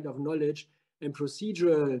this kind of knowledge and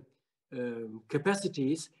procedural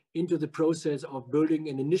capacities into the process of building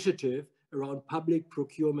an initiative around public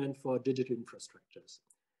procurement for digital infrastructures.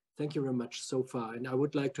 Thank you very much so far. And I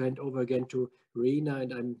would like to hand over again to Reina,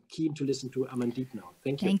 and I'm keen to listen to Amandeep now.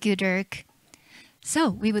 Thank you. Thank you, Dirk. So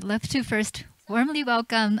we would love to first warmly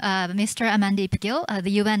welcome Mr. Amandeep Gill,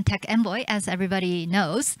 the UN Tech Envoy, as everybody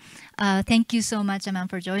knows. Thank you so much, Aman,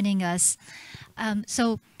 for joining us.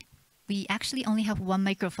 So we actually only have one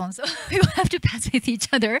microphone, so we will have to pass with each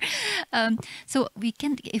other. So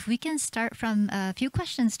if we can start from a few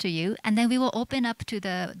questions to you, and then we will open up to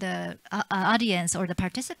the audience or the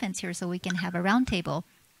participants here so we can have a roundtable.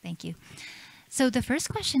 Thank you. So the first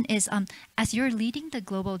question is, as you're leading the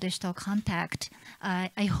Global Digital Compact,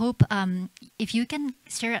 I hope if you can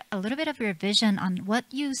share a little bit of your vision on what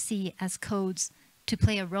you see as codes to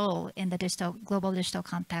play a role in the Global Digital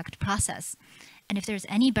Compact process. And if there's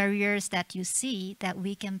any barriers that you see that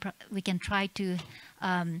we can try to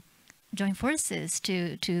join forces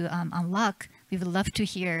to unlock, we would love to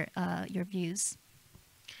hear your views.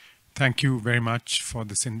 Thank you very much for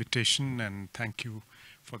this invitation, and thank you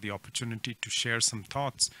for the opportunity to share some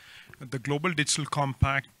thoughts. The Global Digital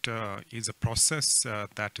Compact is a process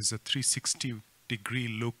that is a 360-degree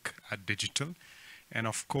look at digital. And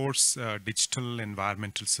of course, digital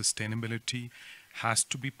environmental sustainability has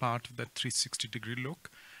to be part of that 360-degree look,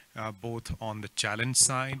 both on the challenge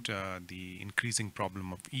side, the increasing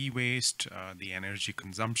problem of e-waste, the energy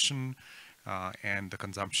consumption, and the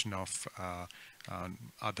consumption of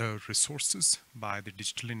other resources by the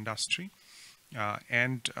digital industry.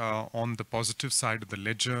 And on the positive side of the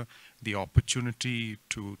ledger, the opportunity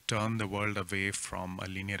to turn the world away from a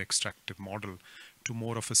linear extractive model to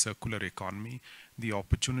more of a circular economy, the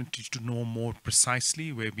opportunity to know more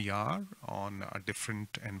precisely where we are on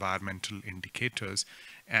different environmental indicators,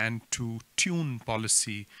 and to tune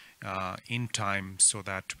policy in time so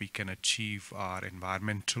that we can achieve our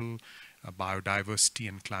environmental, biodiversity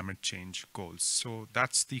and climate change goals. So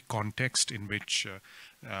that's the context in which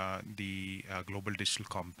the Global Digital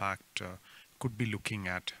Compact could be looking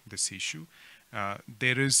at this issue.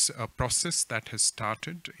 There is a process that has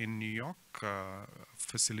started in New York,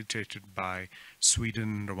 facilitated by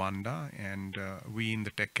Sweden, Rwanda, and we in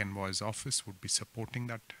the Tech Envoy's office would be supporting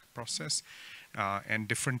that process. And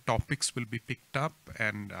different topics will be picked up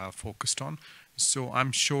and focused on. So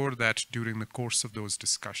I'm sure that during the course of those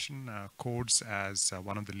discussions, CODES as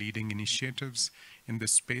one of the leading initiatives in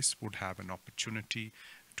this space would have an opportunity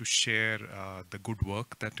to share the good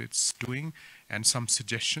work that it's doing and some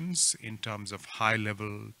suggestions in terms of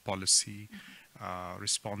high-level policy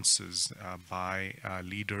responses by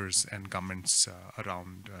leaders and governments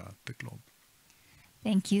around the globe.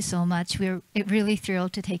 Thank you so much. We're really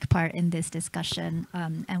thrilled to take part in this discussion.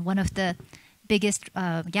 And one of the biggest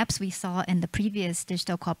gaps we saw in the previous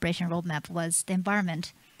digital cooperation roadmap was the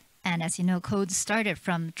environment. And as you know, CODES started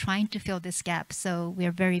from trying to fill this gap. So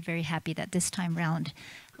we're very, very happy that this time round,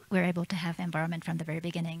 we're able to have environment from the very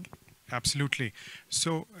beginning. Absolutely.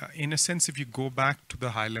 So in a sense, if you go back to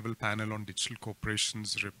the high-level panel on digital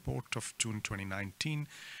cooperation's report of June 2019,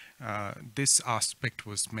 this aspect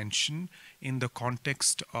was mentioned in the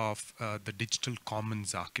context of the digital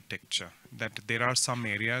commons architecture, that there are some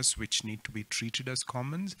areas which need to be treated as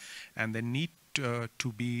commons and they need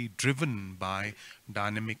to be driven by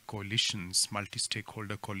dynamic coalitions,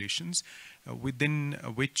 multi-stakeholder coalitions, within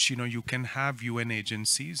which you can have UN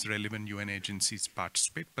agencies, relevant UN agencies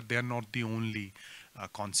participate, but they are not the only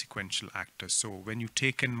consequential actors. So when you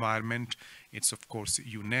take environment, it's of course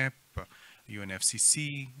UNEP,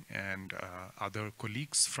 UNFCCC, and other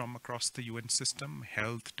colleagues from across the UN system,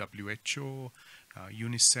 Health, WHO,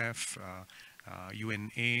 UNICEF,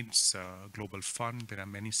 UNAIDS, Global Fund. There are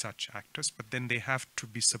many such actors, but then they have to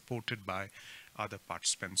be supported by other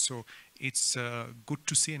participants. So it's good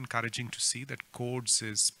to see, encouraging to see that CODES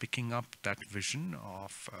is picking up that vision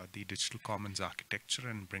of the digital commons architecture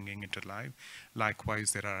and bringing it alive.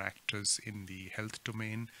 Likewise, there are actors in the health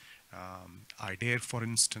domain, IDARE, for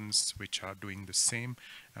instance, which are doing the same.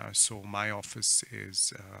 So my office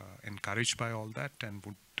is encouraged by all that and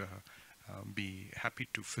would be happy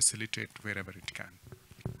to facilitate wherever it can.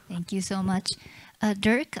 Thank you so much.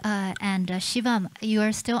 Dirk and Shivam, you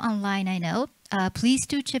are still online, I know. Please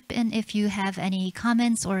do chip in if you have any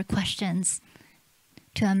comments or questions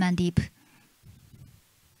to Amandeep.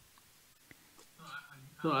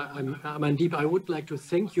 No, Amandeep, I would like to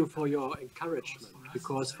thank you for your encouragement,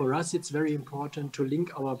 because for us it's very important to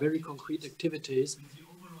link our very concrete activities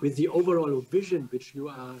with the overall vision which you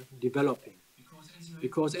are developing.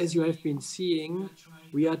 Because as you have been seeing,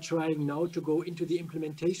 we are trying now to go into the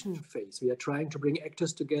implementation phase. We are trying to bring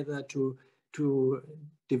actors together to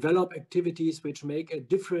develop activities which make a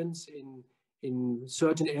difference in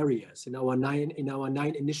certain areas, in our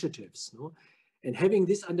nine initiatives. No? And having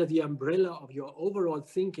this under the umbrella of your overall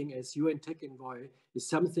thinking as UN Tech Envoy is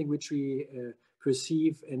something which we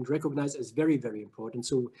perceive and recognize as very, very important.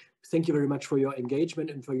 So thank you very much for your engagement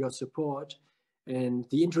and for your support. And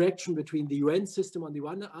the interaction between the UN system on the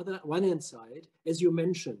one hand side, as you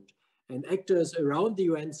mentioned, and actors around the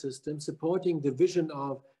UN system supporting the vision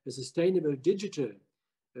of a sustainable digital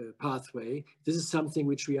pathway, this is something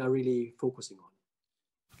which we are really focusing on.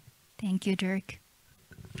 Thank you, Dirk.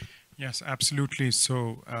 Yes, absolutely.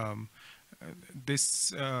 So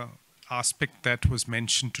this aspect that was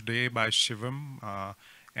mentioned today by Shivam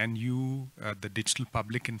and you, the digital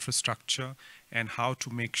public infrastructure, and how to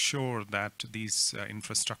make sure that these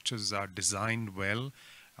infrastructures are designed well,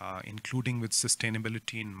 including with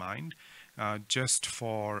sustainability in mind. Just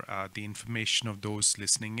for the information of those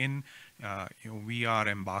listening in, we are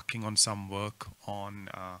embarking on some work on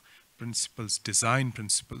design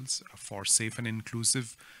principles for safe and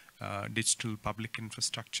inclusive digital public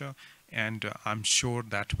infrastructure, and I'm sure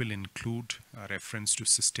that will include a reference to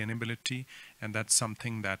sustainability, and that's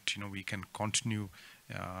something that we can continue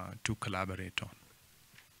to collaborate on.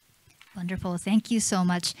 Wonderful. Thank you so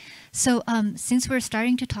much. So since we're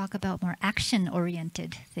starting to talk about more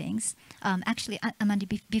action-oriented things, actually,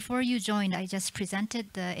 Amandi, before you joined, I just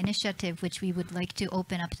presented the initiative which we would like to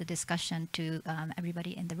open up the discussion to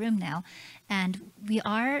everybody in the room now. And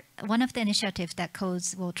one of the initiatives that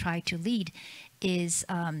CODES will try to lead is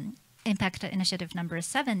Impact Initiative number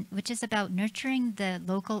 7, which is about nurturing the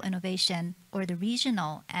local innovation or the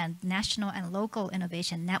regional and national and local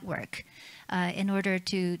innovation network in order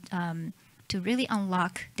to really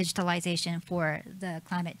unlock digitalization for the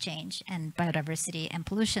climate change and biodiversity and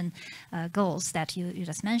pollution goals that you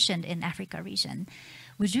just mentioned in Africa region.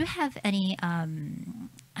 Would you have any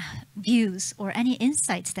views or any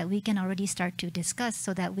insights that we can already start to discuss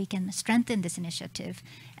so that we can strengthen this initiative?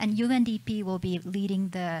 And UNDP will be leading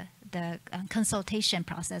the consultation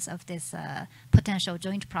process of this potential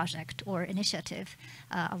joint project or initiative,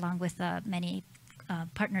 along with many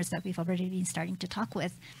partners that we've already been starting to talk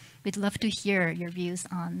with. We'd love to hear your views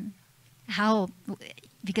on how,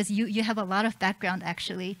 because you have a lot of background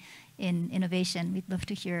actually in innovation. We'd love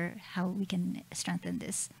to hear how we can strengthen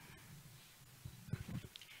this.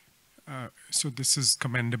 So this is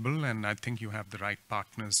commendable, and I think you have the right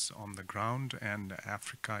partners on the ground, and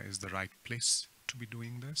Africa is the right place to be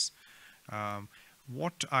doing this.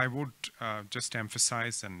 What I would just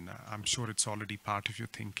emphasize, and I'm sure it's already part of your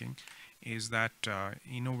thinking, is that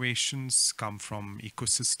innovations come from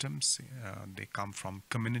ecosystems, they come from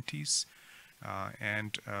communities,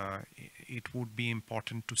 and it would be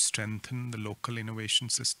important to strengthen the local innovation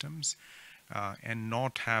systems and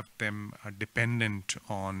not have them dependent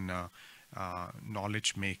on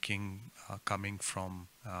knowledge making coming from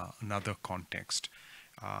another context.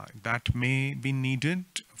 That may be needed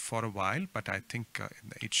for a while, but I think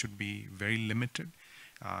it should be very limited.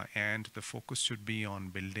 And the focus should be on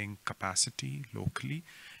building capacity locally,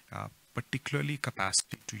 particularly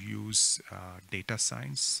capacity to use data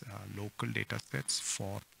science, local data sets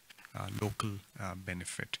for local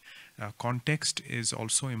benefit. Context is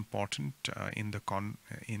also important in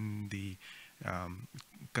the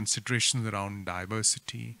considerations around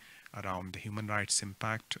diversity, around the human rights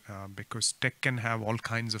impact, because tech can have all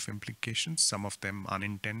kinds of implications, some of them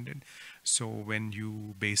unintended. So when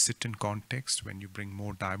you base it in context, when you bring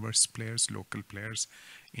more diverse players, local players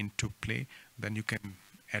into play, then you can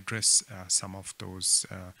address some of those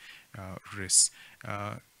risks.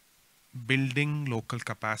 Building local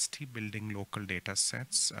capacity, building local data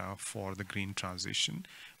sets for the green transition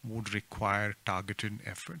would require targeted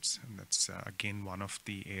efforts. And that's again one of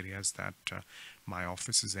the areas that my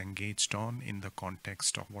office is engaged on in the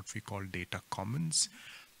context of what we call data commons.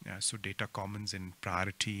 So data commons in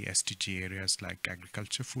priority SDG areas like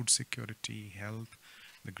agriculture, food security, health,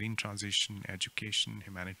 the green transition, education,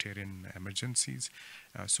 humanitarian emergencies.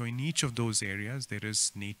 So in each of those areas, there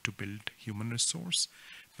is need to build human resource,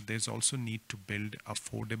 but there's also need to build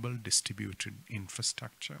affordable distributed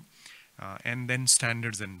infrastructure, and then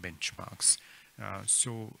standards and benchmarks.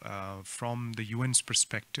 So from the UN's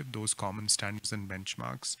perspective, those common standards and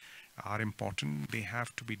benchmarks are important. They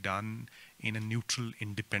have to be done in a neutral,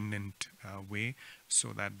 independent way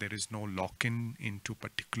so that there is no lock-in into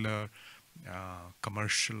particular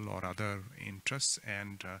commercial or other interests,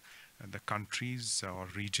 and the countries or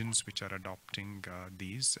regions which are adopting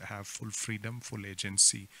these have full freedom, full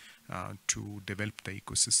agency to develop the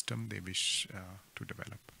ecosystem they wish to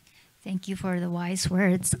develop. Thank you for the wise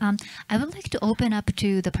words. I would like to open up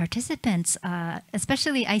to the participants,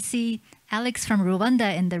 especially I see Alex from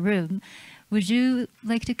Rwanda in the room. Would you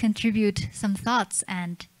like to contribute some thoughts?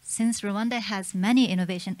 And since Rwanda has many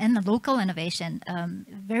innovation and the local innovation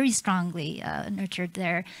very strongly nurtured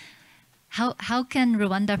there, how can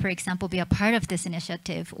Rwanda, for example, be a part of this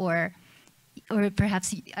initiative? Or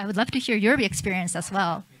perhaps I would love to hear your experience as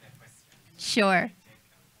well. Sure.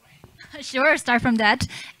 Sure, start from that.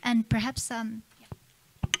 And perhaps...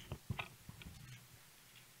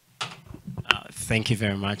 Thank you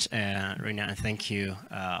very much, Rina, and thank you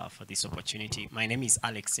for this opportunity. My name is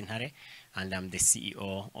Alex Sinhare, and I'm the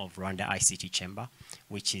CEO of Rwanda ICT Chamber,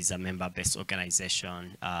 which is a member-based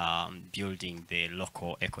organization building the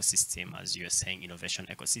local ecosystem, as you were saying, innovation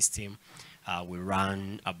ecosystem. We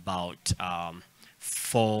run about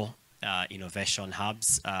 4 innovation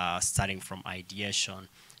hubs, starting from ideation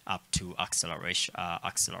up to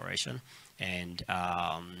acceleration, and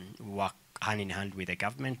work hand in hand with the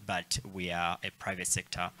government, but we are a private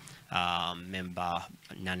sector member,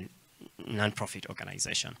 non-profit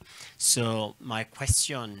organization. So my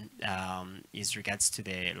question is regards to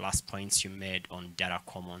the last points you made on data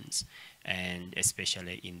commons, and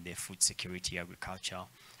especially in the food security agriculture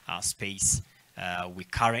space. We're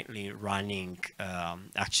currently running,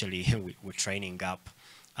 actually, we're training up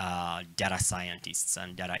data scientists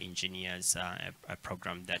and data engineers, a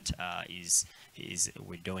program that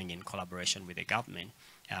we're doing in collaboration with the government.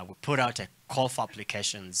 We put out a call for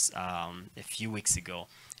applications a few weeks ago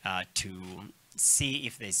to see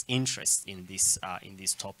if there's interest in this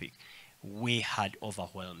topic. We had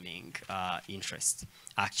overwhelming interest,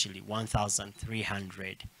 actually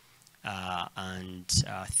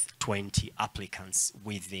 1,320 applicants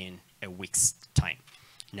within a week's time.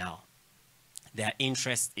 Now, their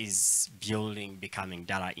interest is becoming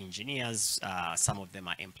data engineers. Some of them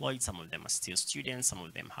are employed, some of them are still students, some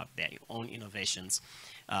of them have their own innovations.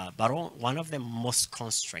 But one of the most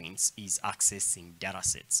constraints is accessing data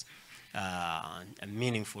sets,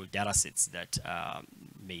 meaningful data sets that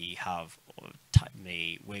may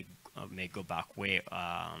go back way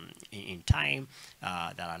in time,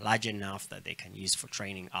 that are large enough that they can use for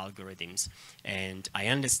training algorithms. And I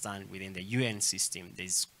understand within the UN system,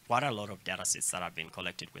 there's quite a lot of data sets that have been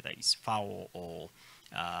collected, whether it's FAO or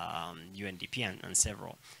UNDP and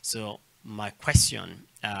several. So my question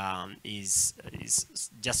is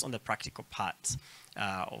just on the practical part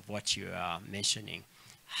of what you are mentioning.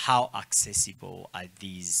 How accessible are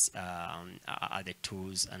these are the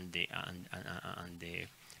tools and the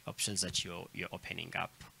options that you're opening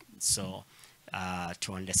up? So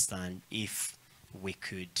to understand if we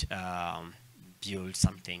could build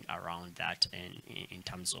something around that in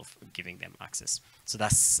terms of giving them access. So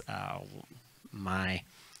that's my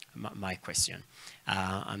question.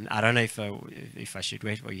 I don't know if I should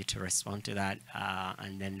wait for you to respond to that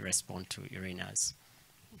and then respond to Irina's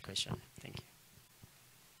question. Thank you.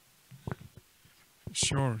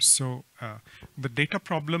 Sure. So the data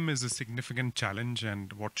problem is a significant challenge,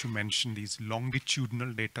 and what you mentioned, these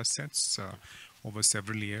longitudinal data sets over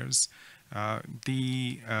several years,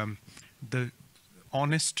 the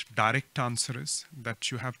honest, direct answer is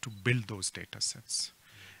that you have to build those data sets.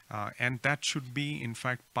 And that should be, in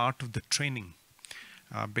fact, part of the training,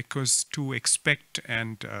 because to expect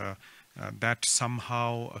and that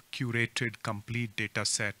somehow a curated, complete data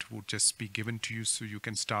set would just be given to you so you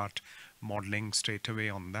can start modeling straight away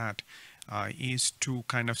on that, is to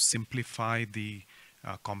kind of simplify the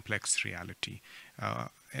complex reality.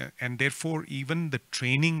 And therefore, even the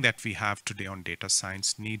training that we have today on data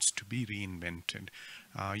science needs to be reinvented.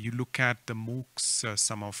 You look at the MOOCs,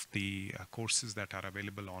 some of the courses that are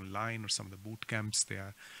available online, or some of the boot camps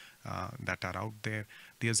that are out there.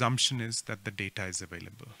 The assumption is that the data is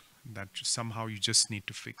available, that somehow you just need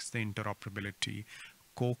to fix the interoperability,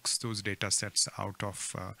 coax those data sets out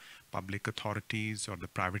of public authorities or the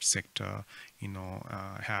private sector,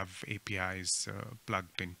 have APIs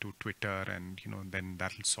plugged into Twitter, and then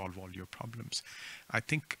that'll solve all your problems. I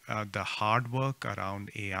think the hard work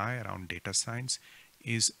around AI, around data science,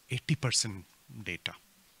 is 80% data.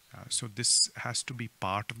 So this has to be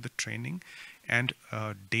part of the training, and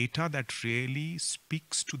data that really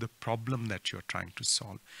speaks to the problem that you're trying to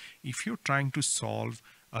solve. If you're trying to solve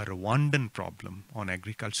a Rwandan problem on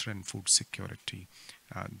agriculture and food security,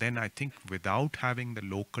 then I think without having the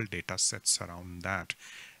local data sets around that,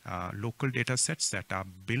 local data sets that are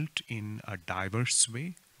built in a diverse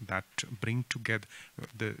way, that bring together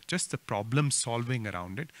just the problem solving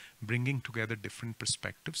around it, bringing together different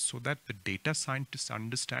perspectives so that the data scientists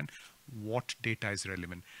understand what data is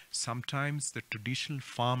relevant. Sometimes the traditional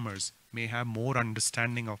farmers may have more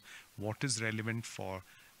understanding of what is relevant for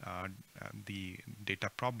the data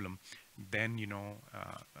problem than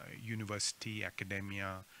university,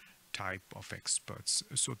 academia type of experts.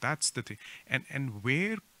 So that's the thing. And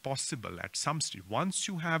where possible, at some stage, once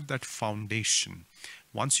you have that foundation,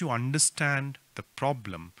 once you understand the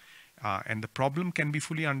problem, and the problem can be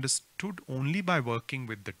fully understood only by working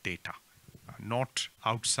with the data, not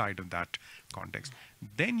outside of that context,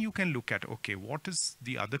 then you can look at, okay, what is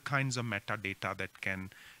the other kinds of metadata that can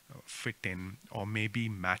fit in, or maybe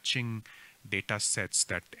matching data sets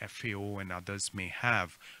that FAO and others may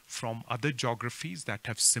have from other geographies that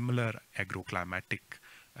have similar agroclimatic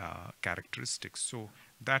characteristics. So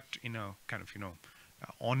that, in a kind of,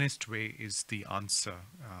 honest way, is the answer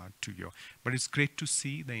to your. But it's great to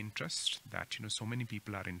see the interest that so many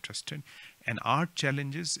people are interested, and our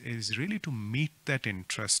challenges is really to meet that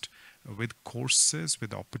interest with courses,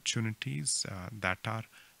 with opportunities that are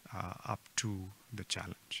up to the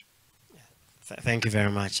challenge. Thank you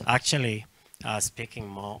very much. Actually, speaking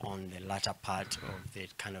more on the latter part of the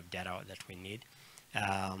kind of data that we need,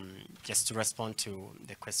 just to respond to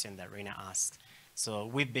the question that Rina asked. So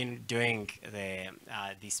we've been doing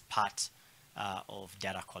this part of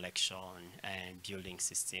data collection and building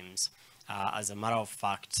systems. As a matter of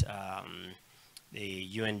fact,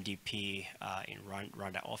 the UNDP in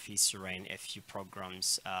Rwanda office ran a few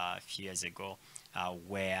programs a few years ago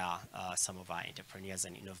where some of our entrepreneurs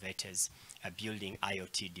and innovators are building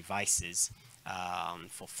IoT devices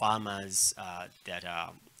for farmers that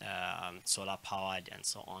are solar powered and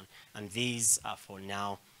so on. And these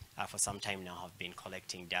for some time now have been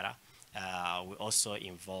collecting data. We're also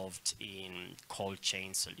involved in cold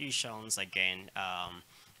chain solutions, again,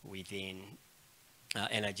 within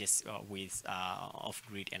energy with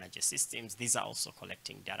off-grid energy systems. These are also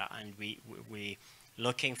collecting data, and we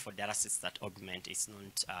looking for data sets that augment. It's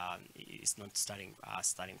not starting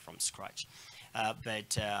from scratch.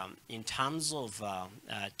 But in terms of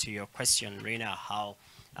to your question, Rina, how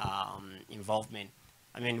involvement.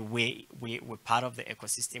 I mean, we're part of the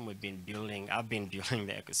ecosystem. I've been building the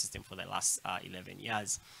ecosystem for the last 11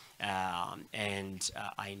 years, and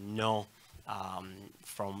I know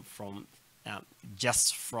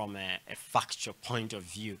just from a factual point of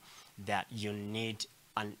view that you need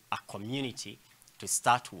a community to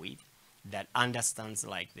start with that understands,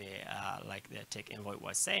 like the tech envoy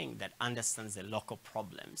was saying, that understands the local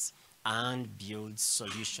problems and builds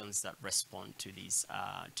solutions that respond to the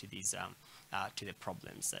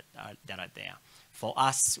problems that are there. For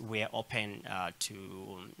us, we're open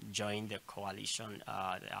to join the coalition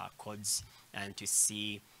codes and to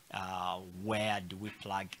see where do we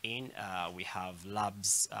plug in. We have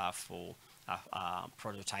labs for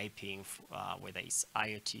prototyping, whether it's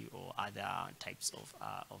IoT or other types of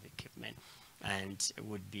equipment, and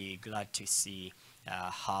would be glad to see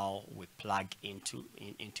how we plug into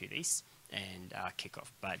this and kick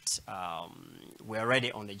off. But we're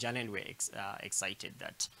already on the journey, and we're excited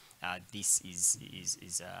that this is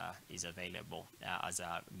available as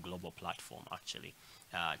a global platform, actually,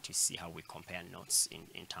 to see how we compare notes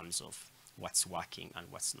in terms of what's working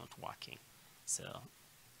and what's not working. So,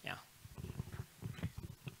 yeah.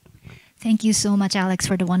 Thank you so much, Alex,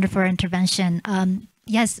 for the wonderful intervention.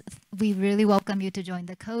 Yes, we really welcome you to join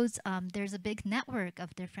the codes. There's a big network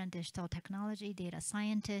of different digital technology, data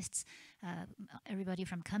scientists, everybody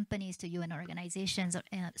from companies to UN organizations.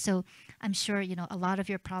 So I'm sure, a lot of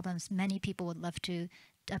your problems, many people would love to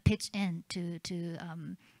pitch in to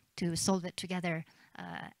solve it together.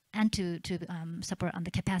 And to support on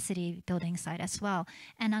the capacity building side as well.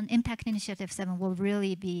 And on Impact Initiative 7, we'll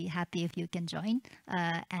really be happy if you can join,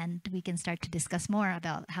 and we can start to discuss more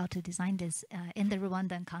about how to design this in the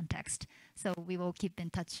Rwandan context. So we will keep in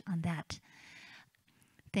touch on that.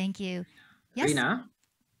 Thank you. Yes? Rina?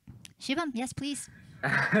 Shivam, yes, please.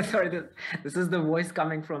 Sorry, this is the voice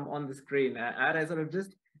coming from on the screen.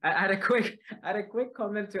 I had a quick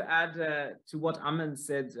comment to add to what Aman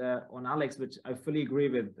said on Alex, which I fully agree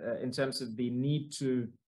with in terms of the need to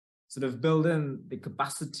sort of build in the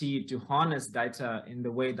capacity to harness data in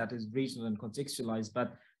the way that is regional and contextualized.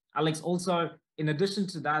 But Alex, also, in addition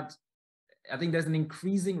to that, I think there's an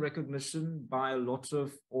increasing recognition by a lot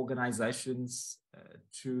of organizations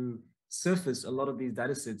to surface a lot of these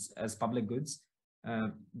data sets as public goods.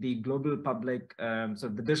 The Global Public,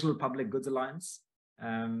 the Digital Public Goods Alliance,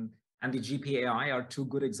 and the GPAI are two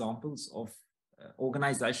good examples of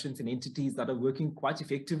organizations and entities that are working quite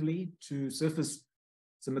effectively to surface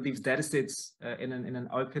some of these data sets in an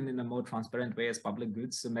open, in a more transparent way as public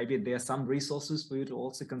goods. So maybe there are some resources for you to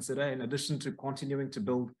also consider, in addition to continuing to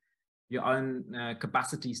build your own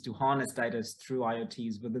capacities to harness data through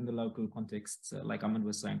IoTs within the local context, like Aman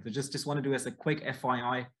was saying. So just want to do as a quick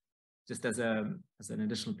FYI, just as an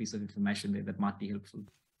additional piece of information there that might be helpful.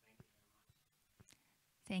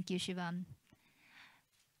 Thank you, Shivam.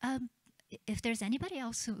 If there's anybody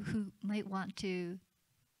else who might want to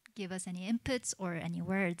give us any inputs or any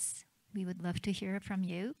words, we would love to hear from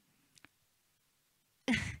you.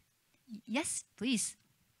 Yes, please.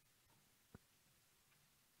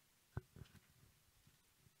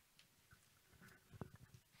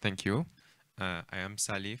 Thank you. I am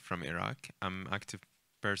Sali from Iraq. I'm active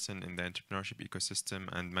person in the entrepreneurship ecosystem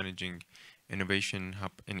and managing innovation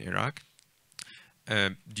hub in Iraq.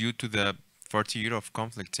 Due to the 40 years of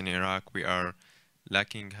conflict in Iraq, we are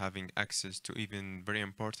lacking having access to even very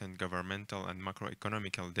important governmental and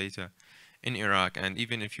macroeconomical data in Iraq. And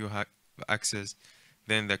even if you have access,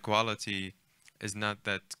 then the quality is not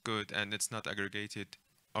that good and it's not aggregated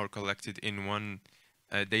or collected in one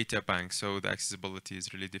data bank. So the accessibility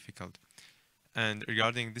is really difficult. And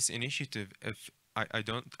regarding this initiative, if I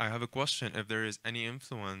have a question, if there is any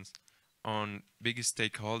influence on big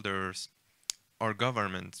stakeholders or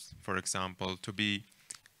governments, for example, to be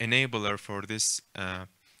enabler for this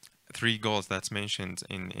 3 goals that's mentioned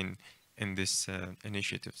in this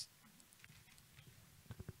initiatives.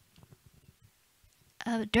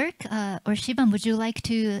 Dirk or Shivam, would you like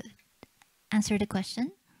to answer the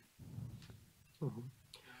question? Mm-hmm.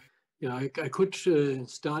 Yeah, I could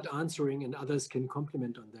start answering and others can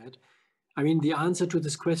complement on that. I mean, the answer to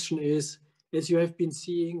this question is, as you have been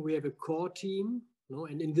seeing, we have a core team,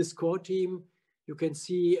 and in this core team, you can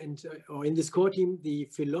see, or in this core team, the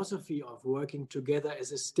philosophy of working together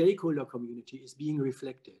as a stakeholder community is being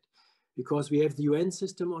reflected, because we have the UN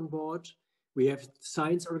system on board, we have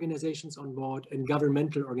science organizations on board, and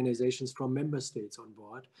governmental organizations from member states on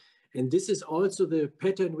board. And this is also the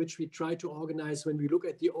pattern which we try to organize when we look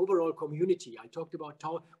at the overall community. I talked about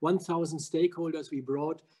 1,000 stakeholders we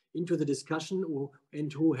brought into the discussion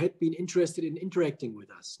and who had been interested in interacting with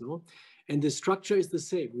us. And the structure is the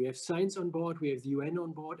same. We have science on board, we have the UN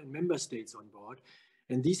on board, and member states on board.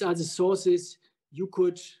 And these are the sources you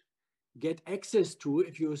could get access to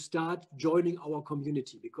if you start joining our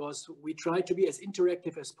community, because we try to be as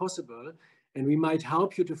interactive as possible, and we might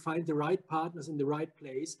help you to find the right partners in the right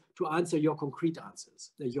place to answer your concrete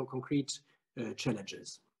answers, your concrete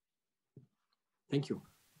challenges. Thank you.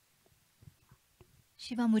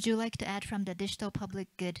 Shivam, would you like to add from the digital public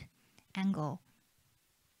good angle?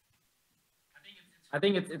 I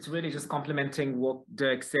think it's really just complementing what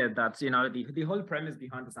Dirk said, that, the whole premise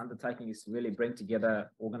behind this undertaking is to really bring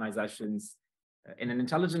together organizations in an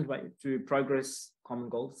intelligent way to progress common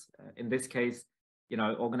goals. In this case,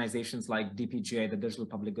 organizations like DPGA, the Digital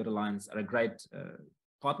Public Good Alliance, are a great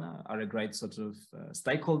partner, are a great sort of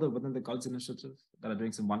stakeholder within the Goals Initiative that are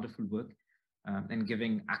doing some wonderful work and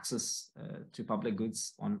giving access to public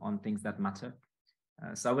goods on things that matter.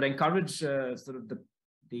 So I would encourage sort of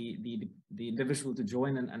the individual to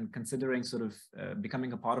join and considering sort of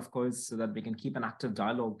becoming a part of COES, so that we can keep an active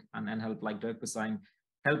dialogue and help, like Dirk was saying,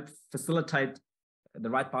 help facilitate the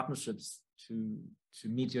right partnerships to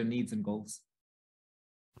meet your needs and goals.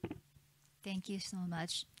 Thank you so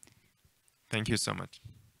much. Thank you so much.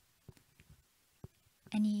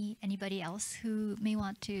 Anybody else who may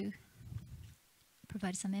want to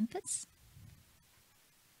provide some inputs?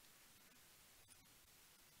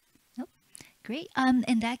 Nope. Great.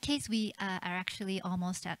 In that case, we are actually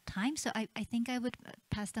almost at time. So I think I would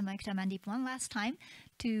pass the mic to Mandeep one last time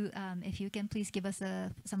to, if you can please give us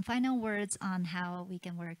some final words on how we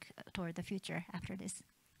can work toward the future after this.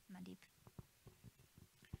 Mandeep.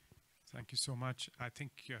 Thank you so much. I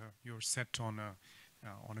think you're set on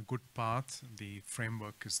a good path. The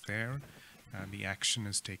framework is there, and the action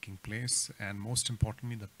is taking place, and most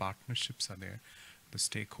importantly, the partnerships are there, the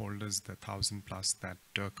stakeholders, the 1,000+ that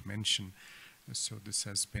Dirk mentioned. So this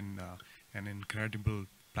has been an incredible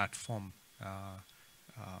platform,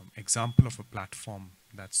 example of a platform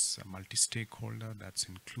that's multi-stakeholder, that's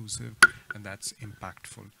inclusive, and that's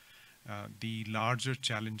impactful. The larger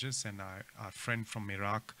challenges, and our friend from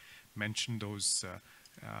Iraq mentioned those,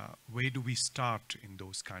 where do we start in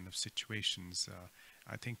those kind of situations?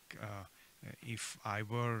 I think if I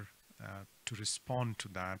were to respond to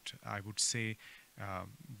that, I would say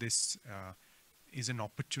this is an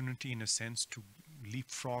opportunity in a sense to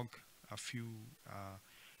leapfrog a few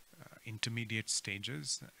intermediate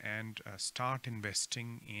stages and start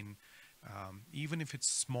investing in, even if it's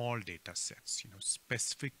small data sets,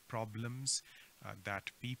 specific problems that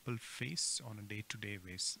people face on a day-to-day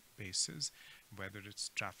basis, whether it's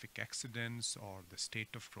traffic accidents or the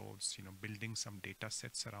state of roads, building some data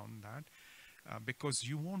sets around that, because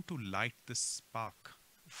you want to light the spark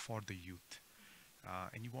for the youth,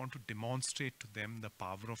 and you want to demonstrate to them the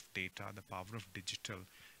power of data, the power of digital,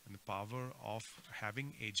 and the power of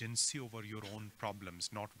having agency over your own problems,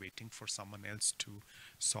 not waiting for someone else to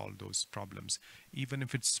solve those problems. Even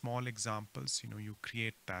if it's small examples, you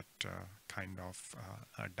create that kind of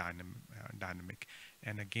dynamic.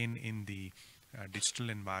 And again, in the digital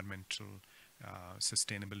environmental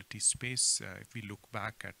sustainability space, if we look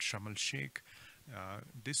back at Sharm el-Sheikh,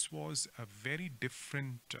 this was a very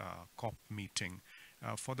different COP meeting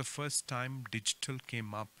For the first time, digital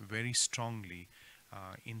came up very strongly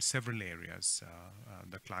in several areas.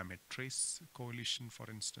 The Climate Trace Coalition, for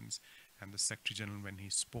instance, and the Secretary General, when he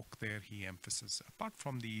spoke there, he emphasized, apart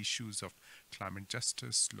from the issues of climate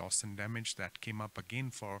justice, loss and damage that came up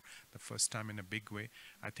again for the first time in a big way,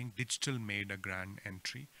 I think digital made a grand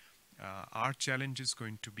entry. Our challenge is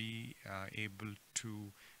going to be able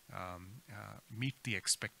to meet the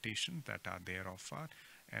expectations that are there of us,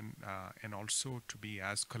 and also to be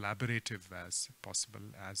as collaborative as possible,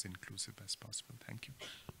 as inclusive as possible. Thank you.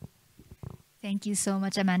 Thank you so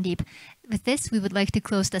much, Amandeep. With this, we would like to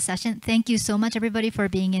close the session. Thank you so much, everybody, for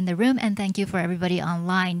being in the room, and thank you for everybody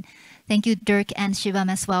online. Thank you, Dirk and Shivam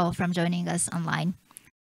as well, from joining us online.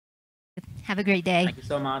 Have a great day. Thank you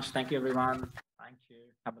so much. Thank you, everyone. Thank you.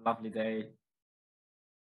 Have a lovely day.